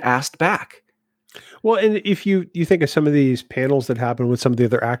getting asked back. Well, and if you think of some of these panels that happen with some of the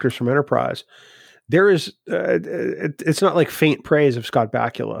other actors from Enterprise, there is, it's not like faint praise of Scott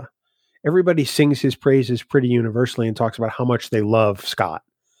Bakula. Everybody sings his praises pretty universally and talks about how much they love Scott.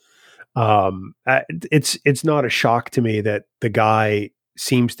 It's not a shock to me that the guy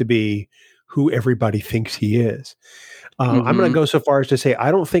seems to be who everybody thinks he is. I'm going to go so far as to say,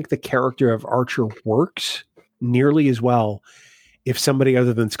 I don't think the character of Archer works nearly as well if somebody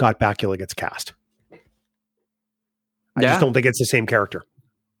other than Scott Bakula gets cast. I just don't think it's the same character.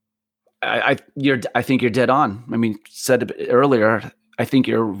 I think you're dead on. I mean, said it earlier, I think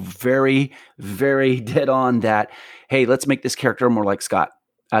you're very, very dead on that. Hey, let's make this character more like Scott,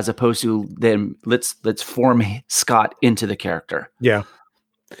 as opposed to then let's form Scott into the character. Yeah.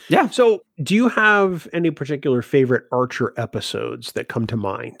 Yeah. So do you have any particular favorite Archer episodes that come to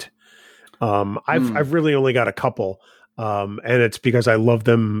mind? I've really only got a couple. And it's because I love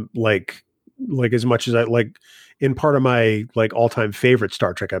them like as much as I like in part of my like all-time favorite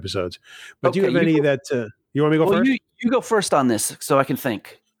Star Trek episodes. But do you have any that you want me to go first? You go first on this so I can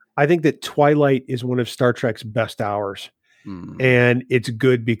think. I think that Twilight is one of Star Trek's best hours. And it's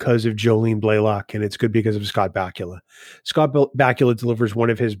good because of Jolene Blalock, and it's good because of Scott Bakula. Scott Bakula delivers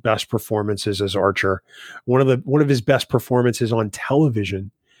one of his best performances as Archer, one of his best performances on television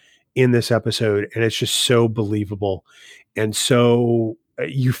in this episode, and it's just so believable, and so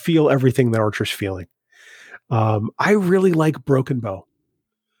you feel everything that Archer's feeling. I really like Broken Bow.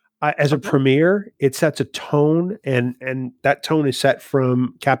 As a premiere, it sets a tone, and that tone is set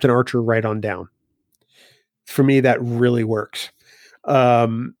from Captain Archer right on down. For me, that really works.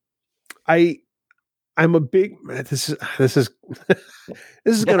 I'm a big. This is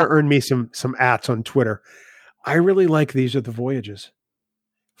going to earn me some ats on Twitter. I really like These Are the Voyages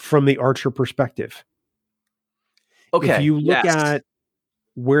from the Archer perspective. Okay, if you look at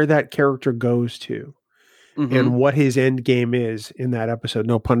where that character goes to and what his end game is in that episode,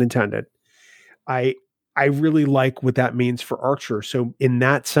 no pun intended, I really like what that means for Archer. So in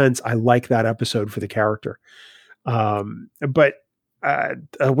that sense, I like that episode for the character. But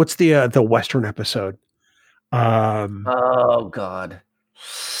what's the Western episode? Oh God,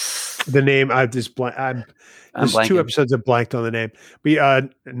 the name there's 2 episodes that blanked on the name.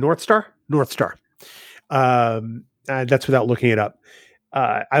 But North Star. That's without looking it up.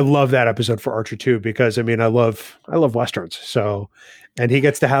 I love that episode for Archer too, because I mean, I love Westerns. So, and he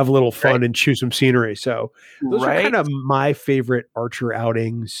gets to have a little fun and chew some scenery. So those are kind of my favorite Archer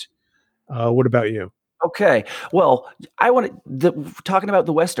outings. What about you? Okay. Well, I want talking about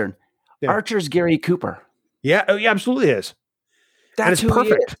the Western. Yeah. Archer's Gary Cooper. Yeah. Oh, yeah, absolutely is. That's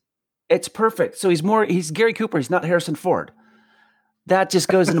perfect. It's perfect. So he's Gary Cooper. He's not Harrison Ford. That just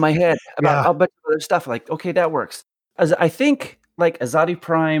goes into my head about a bunch of other stuff. Like, okay, that works. As I think like Azadi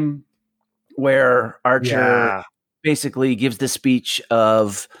Prime, where Archer basically gives the speech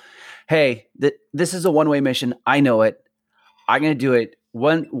of, hey, this is a one-way mission. I know it. I'm going to do it.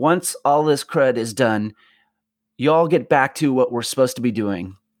 Once all this crud is done, y'all get back to what we're supposed to be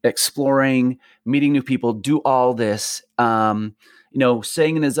doing, exploring, meeting new people, do all this,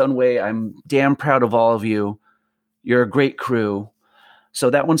 saying in his own way, I'm damn proud of all of you. You're a great crew. So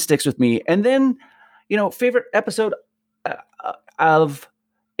that one sticks with me. And then, favorite episode of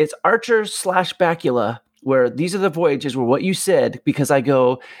it's Archer / Bakula, where these are the voyages where what you said, because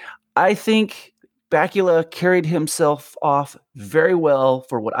I think Bakula carried himself off very well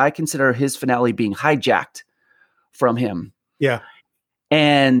for what I consider his finale being hijacked from him. Yeah.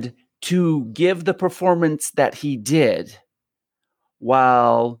 And to give the performance that he did,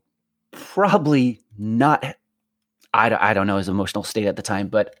 while probably not, I don't know his emotional state at the time,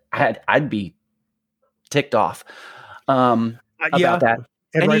 but I'd be ticked off about that.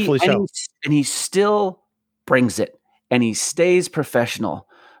 And rightfully so. And he still brings it, and he stays professional.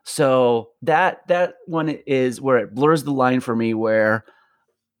 So that one is where it blurs the line for me, where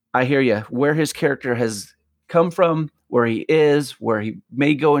I hear you, where his character has come from, where he is, where he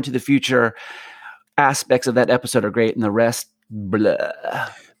may go into the future. Aspects of that episode are great, and the rest, blah.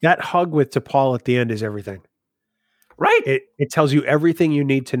 That hug with T'Pol at the end is everything. Right. It tells you everything you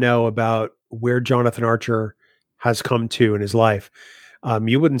need to know about where Jonathan Archer has come to in his life.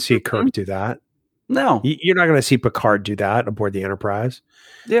 You wouldn't see Kirk do that. No. You're not going to see Picard do that aboard the Enterprise.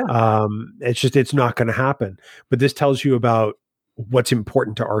 Yeah. It's not going to happen. But this tells you about what's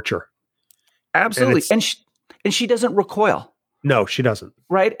important to Archer. Absolutely. And she doesn't recoil. No, she doesn't.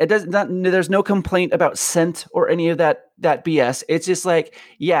 Right? It does not. There's no complaint about scent or any of that BS. It's just like,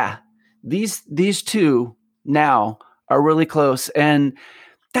 yeah, these two now are really close, and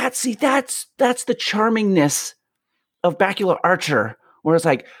that's the charmingness of Bakula Archer, where it's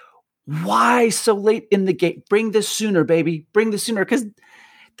like, why so late in the game? Bring this sooner, baby. Bring this sooner, because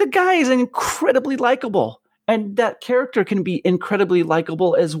the guy is incredibly likable, and that character can be incredibly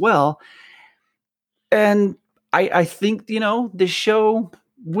likable as well. And I think, this show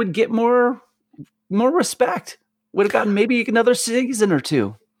would get more respect. Would have gotten maybe another season or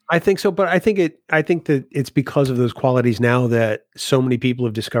two. I think so, but I think that it's because of those qualities now that so many people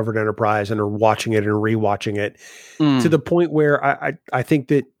have discovered Enterprise and are watching it and rewatching it to the point where I think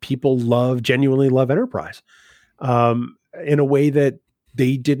that people genuinely love Enterprise in a way that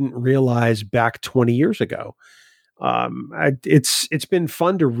they didn't realize back 20 years ago. It's been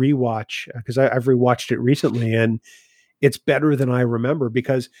fun to rewatch because I've rewatched it recently, and it's better than I remember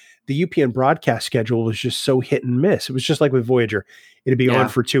because the UPN broadcast schedule was just so hit and miss. It was just like with Voyager. It'd be on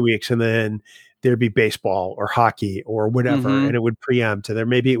for 2 weeks, and then there'd be baseball or hockey or whatever, and it would preempt. And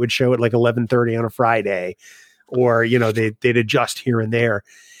maybe it would show at like 11:30 on a Friday, or they'd adjust here and there.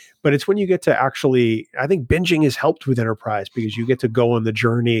 But it's when you get to actually, I think binging has helped with Enterprise because you get to go on the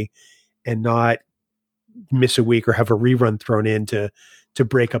journey and not miss a week or have a rerun thrown in to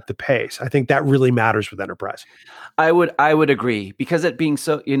break up the pace. I think that really matters with Enterprise. I would agree, because it being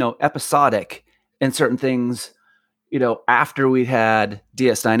so, episodic in certain things, after we had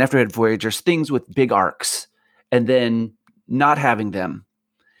DS9, after we had Voyagers, things with big arcs, and then not having them,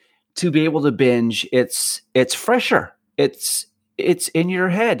 to be able to binge, it's fresher. It's in your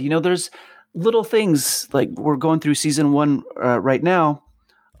head. There's little things like we're going through season 1 right now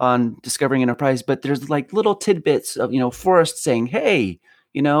on Discovering Enterprise, but there's like little tidbits of, Forrest saying, hey,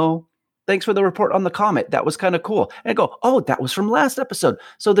 thanks for the report on the comet. That was kind of cool. And I go, oh, that was from last episode.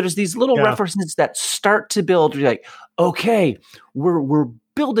 So there's these little references that start to build. You're like, okay, we're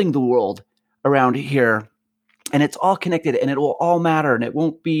building the world around here, and it's all connected, and it will all matter. And it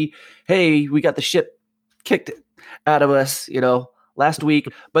won't be, hey, we got the ship kicked out of us, last week,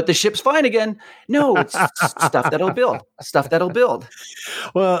 but the ship's fine again. No, it's stuff that'll build.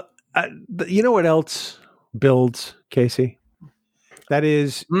 Well, you know what else builds, Casey? That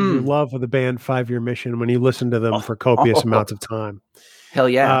is your love of the band 5 Year Mission when you listen to them for copious amounts of time. Hell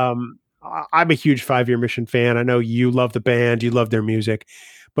yeah. I'm a huge 5 Year Mission fan. I know you love the band, you love their music,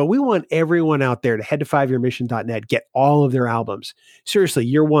 but we want everyone out there to head to 5yearmission.net, get all of their albums. Seriously,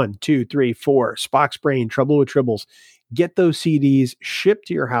 year 1, 2, 3, 4, Spock's Brain, Trouble with Tribbles. Get those CDs shipped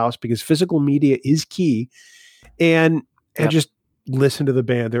to your house because physical media is key. And just listen to the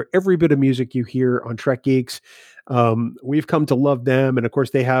band. They're every bit of music you hear on Trek Geeks. We've come to love them. And of course,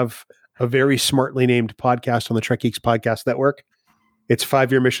 they have a very smartly named podcast on the Trek Geeks Podcast Network. It's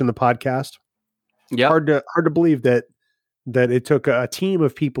 5 Year Mission, the podcast. Yeah. Hard to believe that it took a team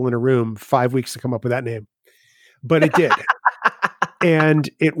of people in a room 5 weeks to come up with that name. But it did. And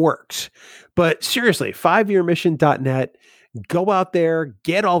it works. But seriously, 5yearmission.net, go out there,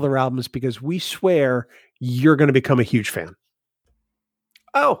 get all their albums, because we swear you're going to become a huge fan.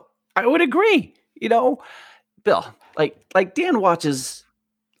 Oh, I would agree. Bill, like Dan watches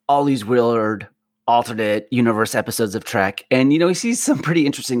all these weird alternate universe episodes of Trek, and he sees some pretty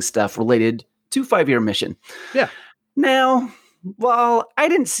interesting stuff related to 5 Year Mission. Yeah. Now, while I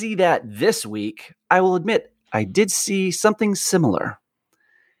didn't see that this week, I will admit I did see something similar.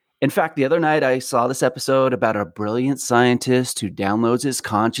 In fact, the other night I saw this episode about a brilliant scientist who downloads his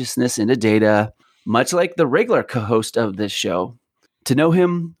consciousness into data, much like the regular co-host of this show. To know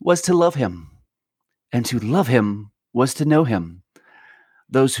him was to love him, and to love him was to know him.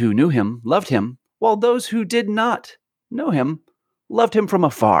 Those who knew him loved him, while those who did not know him loved him from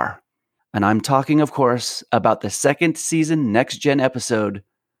afar. And I'm talking, of course, about the second season Next Gen episode,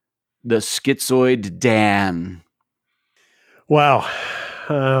 The Schizoid Dan. Wow.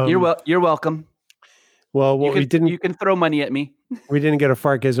 You're welcome. Well, what we didn't, you can throw money at me. We didn't get a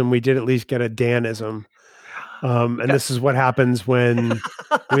Farkism. We did at least get a Danism. And this is what happens when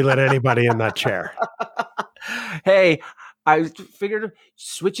we let anybody in that chair. Hey, I figured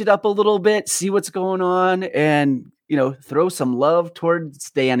switch it up a little bit, see what's going on, and, throw some love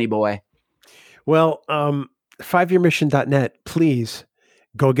towards Danny boy. Well, 5yearmission.net, please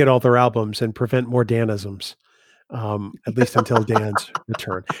go get all their albums and prevent more Danisms. At least until Dan's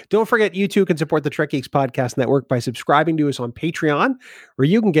return. Don't forget, you too can support the Trek Geeks Podcast Network by subscribing to us on Patreon, where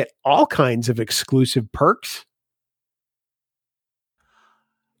you can get all kinds of exclusive perks.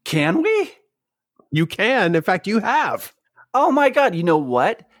 Can we? You can. In fact, you have. Oh my God. You know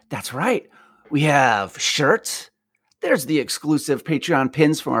what? That's right. We have shirts. There's the exclusive Patreon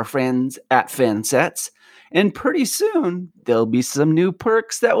pins from our friends at Fansets. And pretty soon, there'll be some new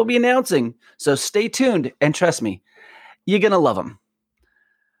perks that we'll be announcing. So stay tuned, and trust me, you're going to love them.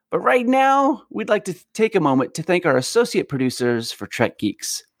 But right now, we'd like to take a moment to thank our associate producers for Trek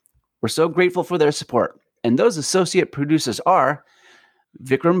Geeks. We're so grateful for their support. And those associate producers are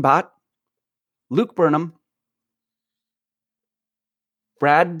Vikram Bhatt, Luke Burnham,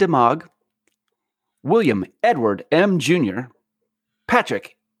 Brad DeMog, William Edward M. Jr.,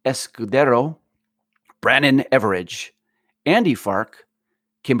 Patrick Escudero, Brannon Everidge, Andy Fark,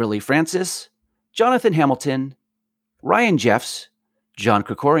 Kimberly Francis, Jonathan Hamilton, Ryan Jeffs, John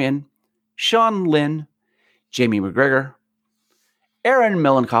Krikorian, Sean Lynn, Jamie McGregor, Aaron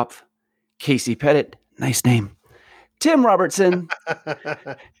Melenkopf, Casey Pettit, nice name, Tim Robertson,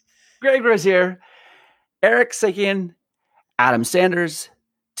 Greg Rozier, Eric Sakian, Adam Sanders,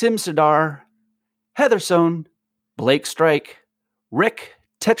 Tim Serdar, Heather Sohn, Blake Strike, Rick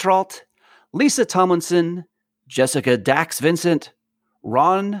Tetrault, Lisa Tomlinson, Jessica Dax Vincent,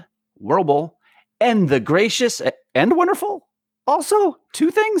 Ron Werble, and the gracious and wonderful, also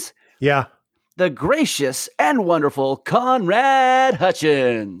two things. Yeah. The gracious and wonderful Conrad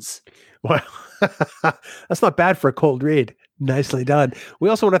Hutchins. Well, that's not bad for a cold read. Nicely done. We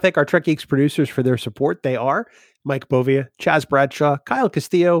also want to thank our Trek Geeks producers for their support. They are Mike Bovia, Chaz Bradshaw, Kyle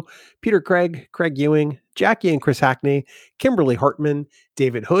Castillo, Peter Craig, Craig Ewing, Jackie and Chris Hackney, Kimberly Hartman,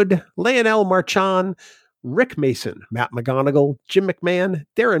 David Hood, Leonel Marchand, Rick Mason, Matt McGonigal, Jim McMahon,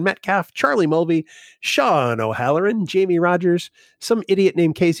 Darren Metcalf, Charlie Mulvey, Sean O'Halloran, Jamie Rogers, some idiot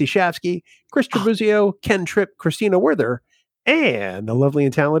named Casey Shafsky, Chris Trabuzio, Ken Tripp, Christina Werther, and the lovely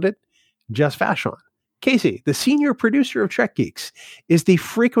and talented Jess Fashon. Casey, the senior producer of Trek Geeks, is the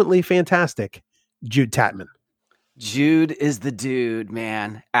frequently fantastic Jude Tatman. Jude is the dude,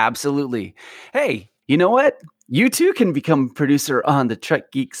 man. Absolutely. Hey, you know what? You too can become producer on the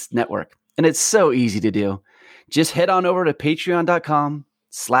Trek Geeks Network. And it's so easy to do. Just head on over to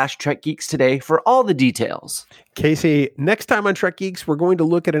patreon.com/Trek Geeks today for all the details. Casey, next time on Trek Geeks, we're going to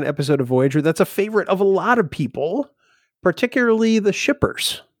look at an episode of Voyager that's a favorite of a lot of people, particularly the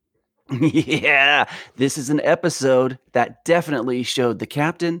shippers. Yeah, this is an episode that definitely showed the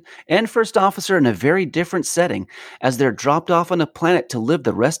captain and first officer in a very different setting as they're dropped off on a planet to live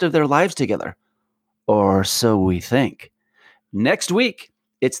the rest of their lives together. Or so we think. Next week,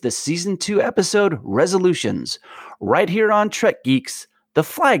 it's the Season 2 episode Resolutions, right here on Trek Geeks, the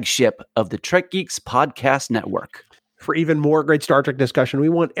flagship of the Trek Geeks Podcast Network. For even more great Star Trek discussion, we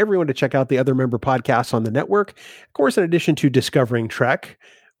want everyone to check out the other member podcasts on the network. Of course, in addition to Discovering Trek,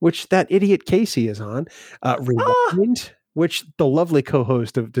 which that idiot Casey is on, Rewind, which the lovely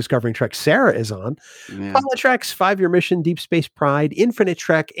co-host of Discovering Trek, Sarah, is on, Politics, 5-Year Mission, Deep Space Pride, Infinite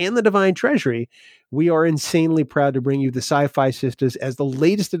Trek, and The Divine Treasury. We are insanely proud to bring you the Sci-Fi Sisters as the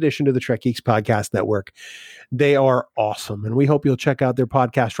latest addition to the Trek Geeks Podcast Network. They are awesome, and we hope you'll check out their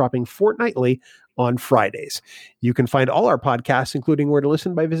podcast dropping fortnightly on Fridays. You can find all our podcasts, including where to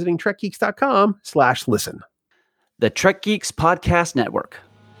listen, by visiting trekgeeks.com/listen. The Trek Geeks Podcast Network.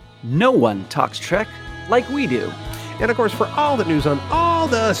 No one talks Trek like we do. And of course, for all the news on all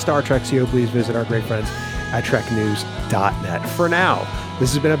the Star Trek CO, please visit our great friends at treknews.net. For now,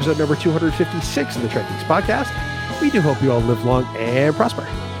 this has been episode number 256 of the Trek Geeks Podcast. We do hope you all live long and prosper.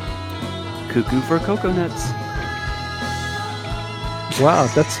 Cuckoo for coconuts. Wow,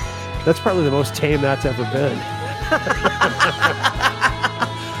 that's probably the most tame that's ever been.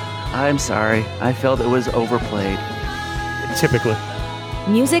 I'm sorry. I felt it was overplayed. Typically.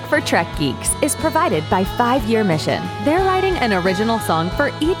 Music for Trek Geeks is provided by 5 Year Mission. They're writing an original song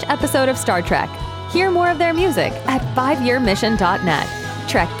for each episode of Star Trek. Hear more of their music at 5yearmission.net.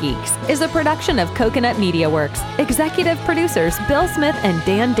 Trek Geeks is a production of Coconut Media Works. Executive producers Bill Smith and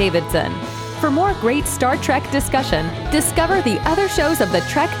Dan Davidson. For more great Star Trek discussion, discover the other shows of the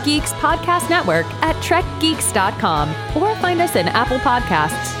Trek Geeks Podcast Network at trekgeeks.com or find us in Apple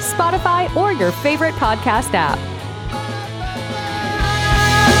Podcasts, Spotify, or your favorite podcast app.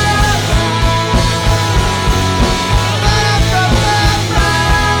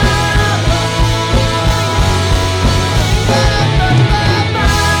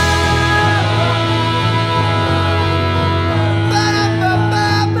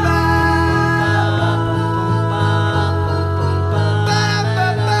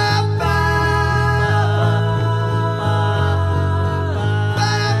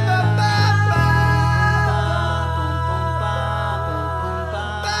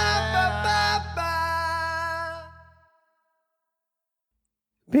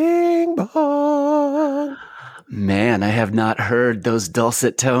 Bing bong. Man, I have not heard those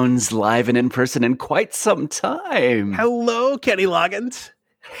dulcet tones live and in person in quite some time. Hello, Kenny Loggins.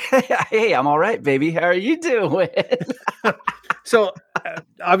 Hey, I'm all right, baby. How are you doing? So,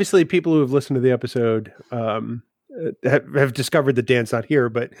 obviously, people who have listened to the episode have discovered that Dan's not here.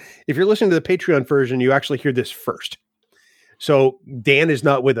 But if you're listening to the Patreon version, you actually hear this first. So, Dan is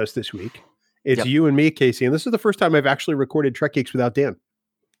not with us this week. It's you and me, Casey. And this is the first time I've actually recorded Trek Geeks without Dan.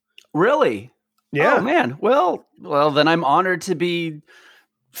 Really? Yeah. Oh, man. Well, then I'm honored to be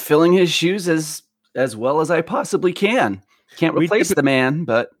filling his shoes as well as I possibly can. Can't replace the man,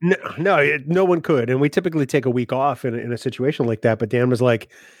 but no one could. And we typically take a week off in a situation like that. But Dan was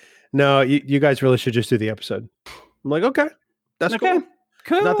like, "No, you guys really should just do the episode." I'm like, "Okay, that's cool."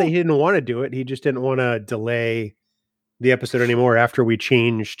 Not that he didn't want to do it; he just didn't want to delay the episode anymore after we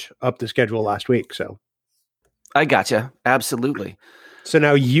changed up the schedule last week. So I gotcha. Absolutely. So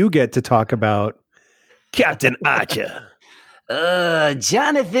now you get to talk about Captain Archer.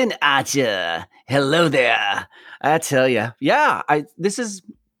 Jonathan Archer. Hello there. I tell you. Yeah, this is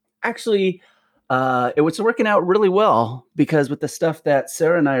actually, it was working out really well because with the stuff that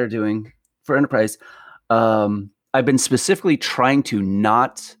Sarah and I are doing for Enterprise, I've been specifically trying to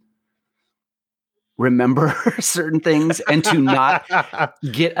not remember certain things and to not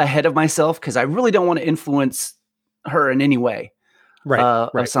get ahead of myself because I really don't want to influence her in any way. Right.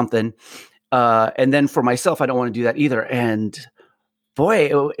 Or something. And then for myself, I don't want to do that either. And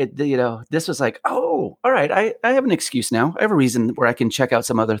boy, this was like, oh, all right. I have an excuse now. I have a reason where I can check out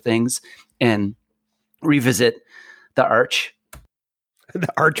some other things and revisit the Arch.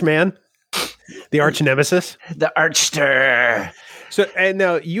 The Archman? The Arch Nemesis? The Archster. So, and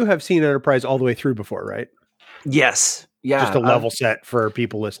now you have seen Enterprise all the way through before, right? Yes. Yeah. Just a level set for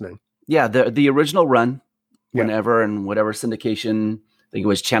people listening. Yeah. The original run. Whenever and whatever syndication, I think it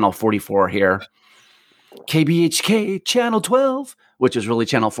was channel 44 here. KBHK channel 12, which is really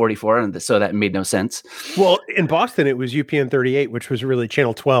channel 44, and so that made no sense. Well, in Boston, it was UPN 38, which was really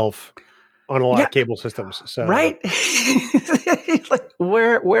channel 12 on a lot of cable systems. So right? Like,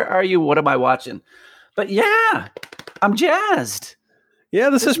 where are you? What am I watching? But yeah, I'm jazzed. Yeah,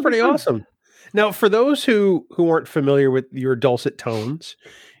 this is pretty awesome. Now, for those who aren't familiar with your dulcet tones,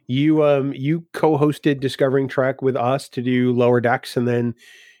 you co-hosted Discovering Trek with us to do Lower Decks, and then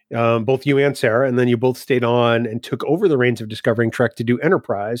both you and Sarah, and then you both stayed on and took over the reins of Discovering Trek to do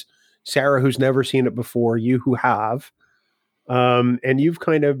Enterprise. Sarah, who's never seen it before, you who have, and you've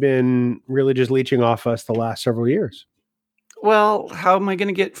kind of been really just leeching off us the last several years. Well, how am I going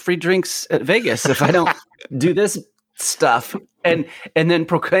to get free drinks at Vegas if I don't do this stuff and then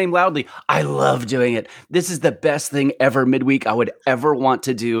proclaim loudly, I love doing it. This is the best thing ever midweek I would ever want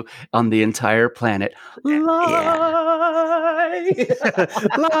to do on the entire planet.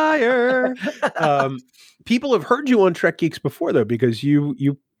 Liar. People have heard you on Trek Geeks before, though, because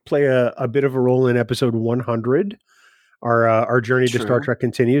you play a bit of a role in episode 100. Our journey to Star Trek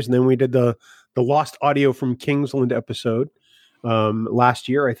continues, and then we did the lost audio from Kingsland episode last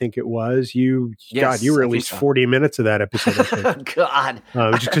year. I think it was you were at least 40 minutes of that episode, I think. God,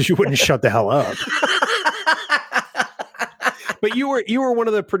 just because you wouldn't shut the hell up. But you were one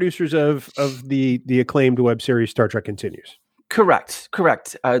of the producers of the acclaimed web series Star Trek Continues. Correct.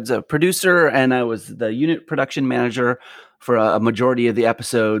 I was a producer and I was the unit production manager for a majority of the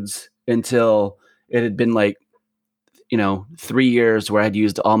episodes until it had been 3 years where I'd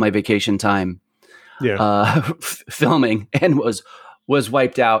used all my vacation time filming and was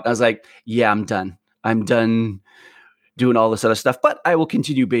wiped out. I was like, yeah, I'm done doing all this other stuff, but I will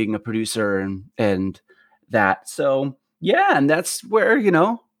continue being a producer and that. So yeah, and that's where,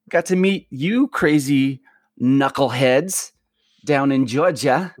 got to meet you crazy knuckleheads down in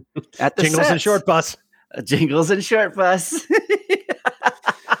Georgia at the Jingles sets. and Short Bus. Jingles and Short Bus.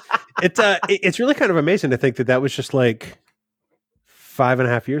 It's really kind of amazing to think that was just like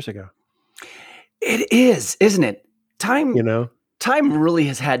 5.5 years ago. It is, isn't it? Time really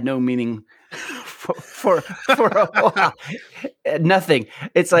has had no meaning for a while. Nothing.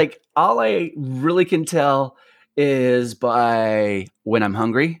 It's like all I really can tell is by when I'm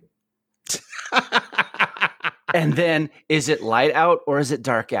hungry. And then is it light out or is it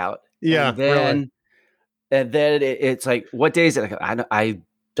dark out? Yeah. And then it's like, what day is it? I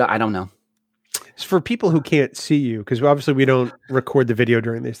don't know. It's for people who can't see you, because obviously we don't record the video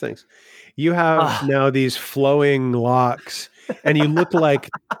during these things. You have now these flowing locks, and you look like,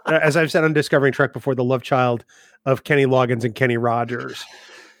 as I've said on Discovering Trek before, the love child of Kenny Loggins and Kenny Rogers.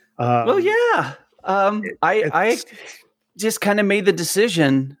 Well, yeah. I just kind of made the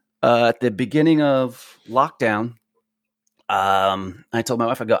decision at the beginning of lockdown. I told my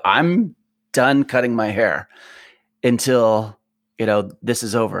wife, I'm done cutting my hair until, this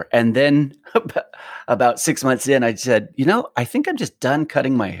is over. And then about 6 months in, I said, I think I'm just done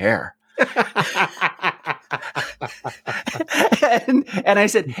cutting my hair. and I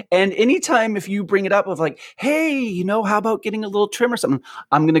said, and anytime if you bring it up of like, hey, how about getting a little trim or something,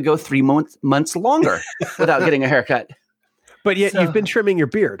 I'm going to go 3 months longer without getting a haircut. But yet you've been trimming your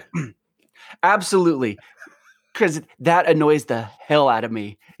beard. Absolutely. Because that annoys the hell out of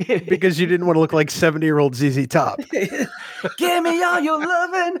me. Because you didn't want to look like 70-year-old ZZ Top. Give me all your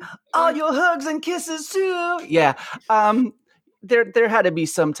loving, all your hugs and kisses too. Yeah. There had to be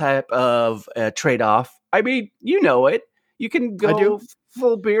some type of trade-off. I mean, it. You can go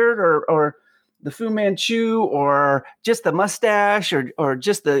full beard or the Fu Manchu or just the mustache or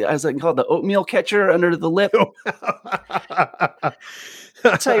just the, as I call it, the oatmeal catcher under the lip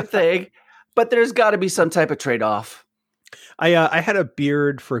type thing. But there's got to be some type of trade-off. I had a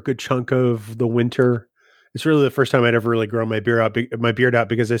beard for a good chunk of the winter. It's really the first time I'd ever really grown my beard out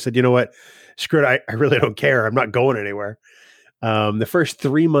because I said, you know what, screw it. I really don't care. I'm not going anywhere. The first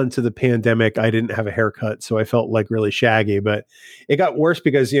 3 months of the pandemic, I didn't have a haircut, so I felt like really shaggy. But it got worse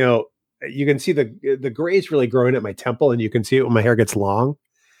because you can see the grays really growing at my temple, and you can see it when my hair gets long.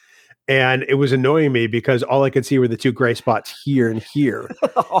 And it was annoying me because all I could see were the two gray spots here and here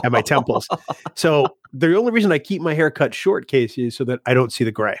at my temples. So the only reason I keep my hair cut short, Casey, is so that I don't see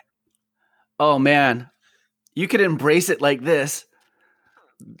the gray. Oh man, you could embrace it like this.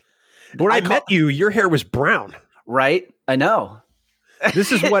 When I met you, your hair was brown. Right? I know.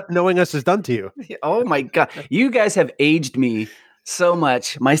 This is what knowing us has done to you. Oh my God. You guys have aged me so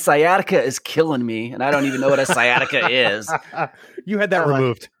much. My sciatica is killing me, and I don't even know what a sciatica is. You had that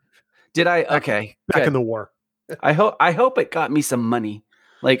removed. Did I? Okay. Back in the war. I hope it got me some money.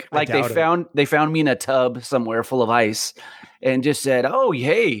 Like they found me in a tub somewhere full of ice and just said, "Oh,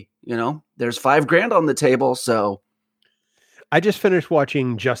 hey, there's $5,000 on the table." So I just finished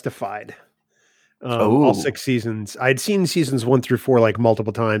watching Justified. All 6 seasons. I'd seen seasons 1 through 4 like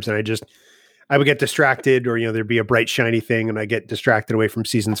multiple times, and I would get distracted, or there'd be a bright shiny thing, and I get distracted away from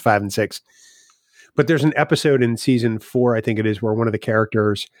seasons 5 and 6. But there's an episode in season 4, I think it is, where one of the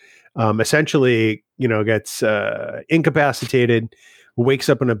characters essentially, gets incapacitated, wakes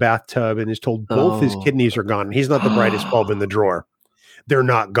up in a bathtub, and is told both his kidneys are gone. He's not the brightest bulb in the drawer. They're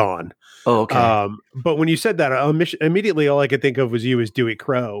not gone. Oh, okay. But when you said that, immediately all I could think of was you as Dewey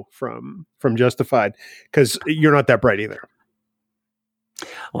Crow from Justified, because you're not that bright either.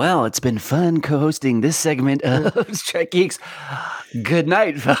 Well, it's been fun co-hosting this segment of Trek Geeks. Good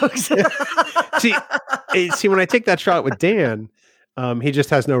night, folks. See, when I take that shot with Dan, he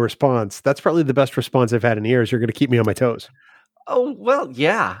just has no response. That's probably the best response I've had in years. You're going to keep me on my toes. Oh, well,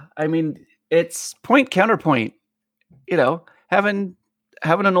 yeah. I mean, it's point counterpoint.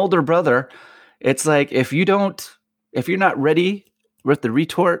 Having an older brother, it's like if you're not ready with the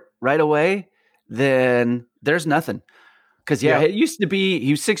retort right away, then there's nothing. Because it used to be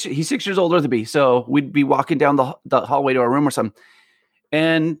he's 6 years older than me, so we'd be walking down the hallway to our room or something,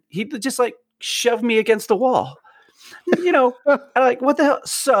 and he'd just like shove me against the wall. I'm like, what the hell?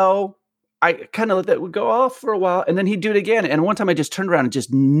 So I kind of let that go off for a while, and then he'd do it again. And one time I just turned around and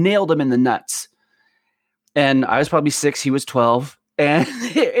just nailed him in the nuts. And I was probably 6, he was 12. And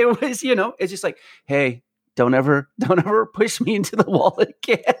it was, it's just like, hey, don't ever push me into the wall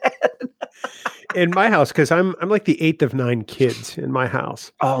again. In my house, because I'm like the 8th of 9 kids in my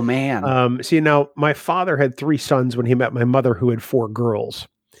house. Oh man. See, now my father had 3 sons when he met my mother, who had 4 girls.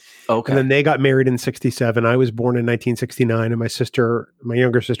 Okay. And then they got married in 67. I was born in 1969 and my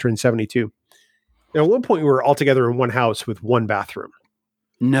younger sister in 72. And at one point we were all together in one house with one bathroom.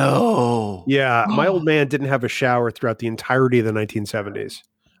 No. Yeah. My old man didn't have a shower throughout the entirety of the 1970s.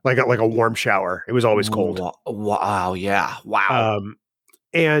 Like a warm shower. It was always cold. Wow. Yeah. Wow.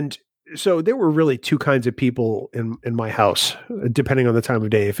 And so there were really two kinds of people in my house, depending on the time of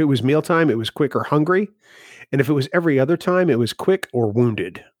day. If it was mealtime, it was quick or hungry. And if it was every other time, it was quick or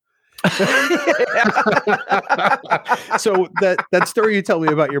wounded. So that story you tell me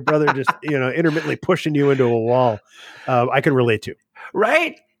about your brother just, intermittently pushing you into a wall, I can relate to.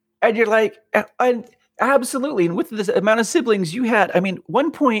 Right? And you're like, and absolutely. And with this amount of siblings you had,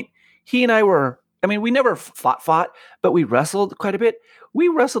 one point he and I were, we never fought, but we wrestled quite a bit. We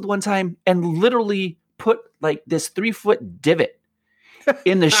wrestled one time and literally put like this 3-foot divot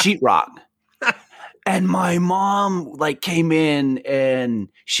in the sheetrock. And my mom came in and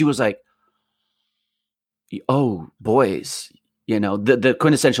she was like, "Oh, boys, the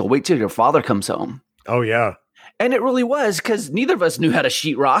quintessential wait till your father comes home." Oh, yeah. And it really was, because neither of us knew how to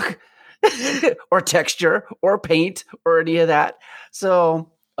sheetrock or texture or paint or any of that.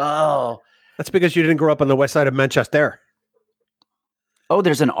 So, that's because you didn't grow up on the west side of Manchester. Oh,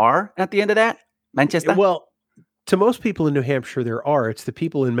 there's an R at the end of that? Manchester? Well, to most people in New Hampshire, there are. It's the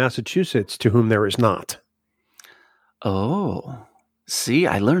people in Massachusetts to whom there is not. Oh, see,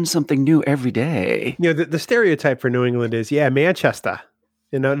 I learn something new every day. The stereotype for New England is, Manchester.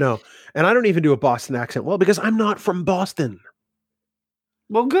 No. And I don't even do a Boston accent well because I'm not from Boston.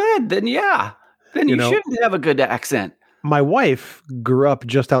 Well, good. Then, yeah. Then you shouldn't have a good accent. My wife grew up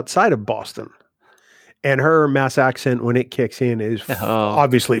just outside of Boston. And her Mass accent, when it kicks in, is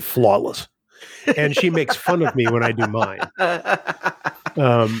obviously flawless. And she makes fun of me when I do mine.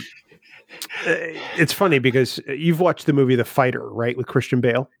 It's funny because you've watched the movie The Fighter, right? With Christian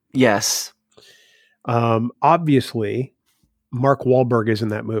Bale. Yes. Obviously, Mark Wahlberg is in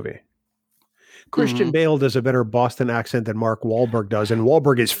that movie. Christian Bale does a better Boston accent than Mark Wahlberg does, and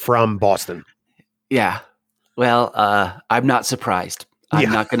Wahlberg is from Boston. Yeah. Well, I'm not surprised.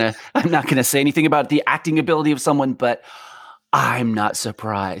 I'm not gonna say anything about the acting ability of someone, but I'm not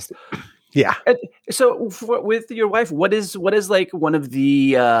surprised. Yeah. So with your wife, what is like one of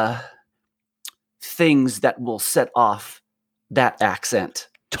the things that will set off that accent?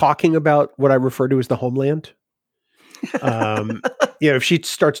 Talking about what I refer to as the homeland. If she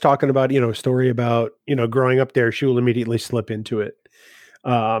starts talking about, a story about, growing up there, she will immediately slip into it.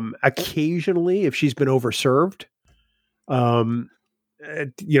 Occasionally, if she's been overserved, by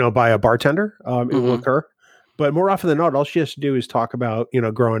a bartender, it will occur. But more often than not, all she has to do is talk about,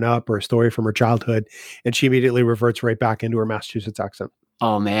 growing up or a story from her childhood, and she immediately reverts right back into her Massachusetts accent.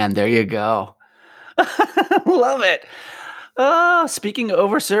 Oh, man, there you go. Love it. Speaking of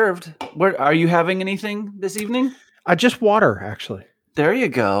overserved, are you having anything this evening? Just water, actually. There you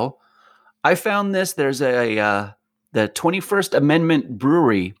go. I found this. There's the 21st Amendment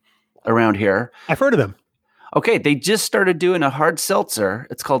Brewery around here. I've heard of them. Okay, they just started doing a hard seltzer.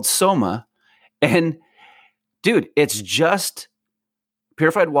 It's called Soma. And dude, it's just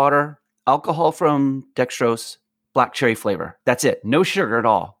purified water, alcohol from dextrose, black cherry flavor. That's it. No sugar at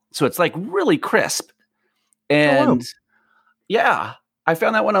all. So it's like really crisp. And yeah, I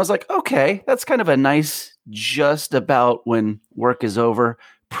found that when I was like, okay, that's kind of a nice, just about when work is over,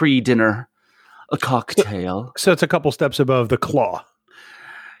 pre-dinner, a cocktail. So it's a couple steps above the Claw.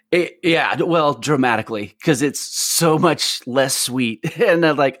 Dramatically, because it's so much less sweet. And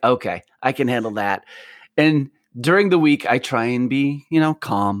I'm like, okay, I can handle that. And during the week, I try and be,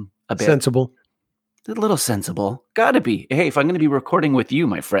 calm a bit. Sensible. A little sensible. Gotta be. Hey, if I'm going to be recording with you,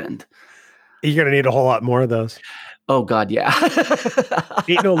 my friend. You're going to need a whole lot more of those. Oh, God, yeah.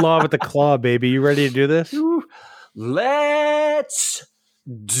 Ain't no law with the claw, baby. You ready to do this? Let's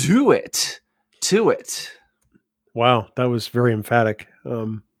do it. To it. Wow, that was very emphatic.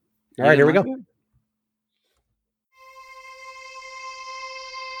 All right, here we go.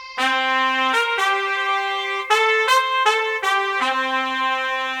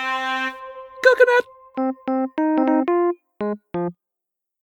 Coconut.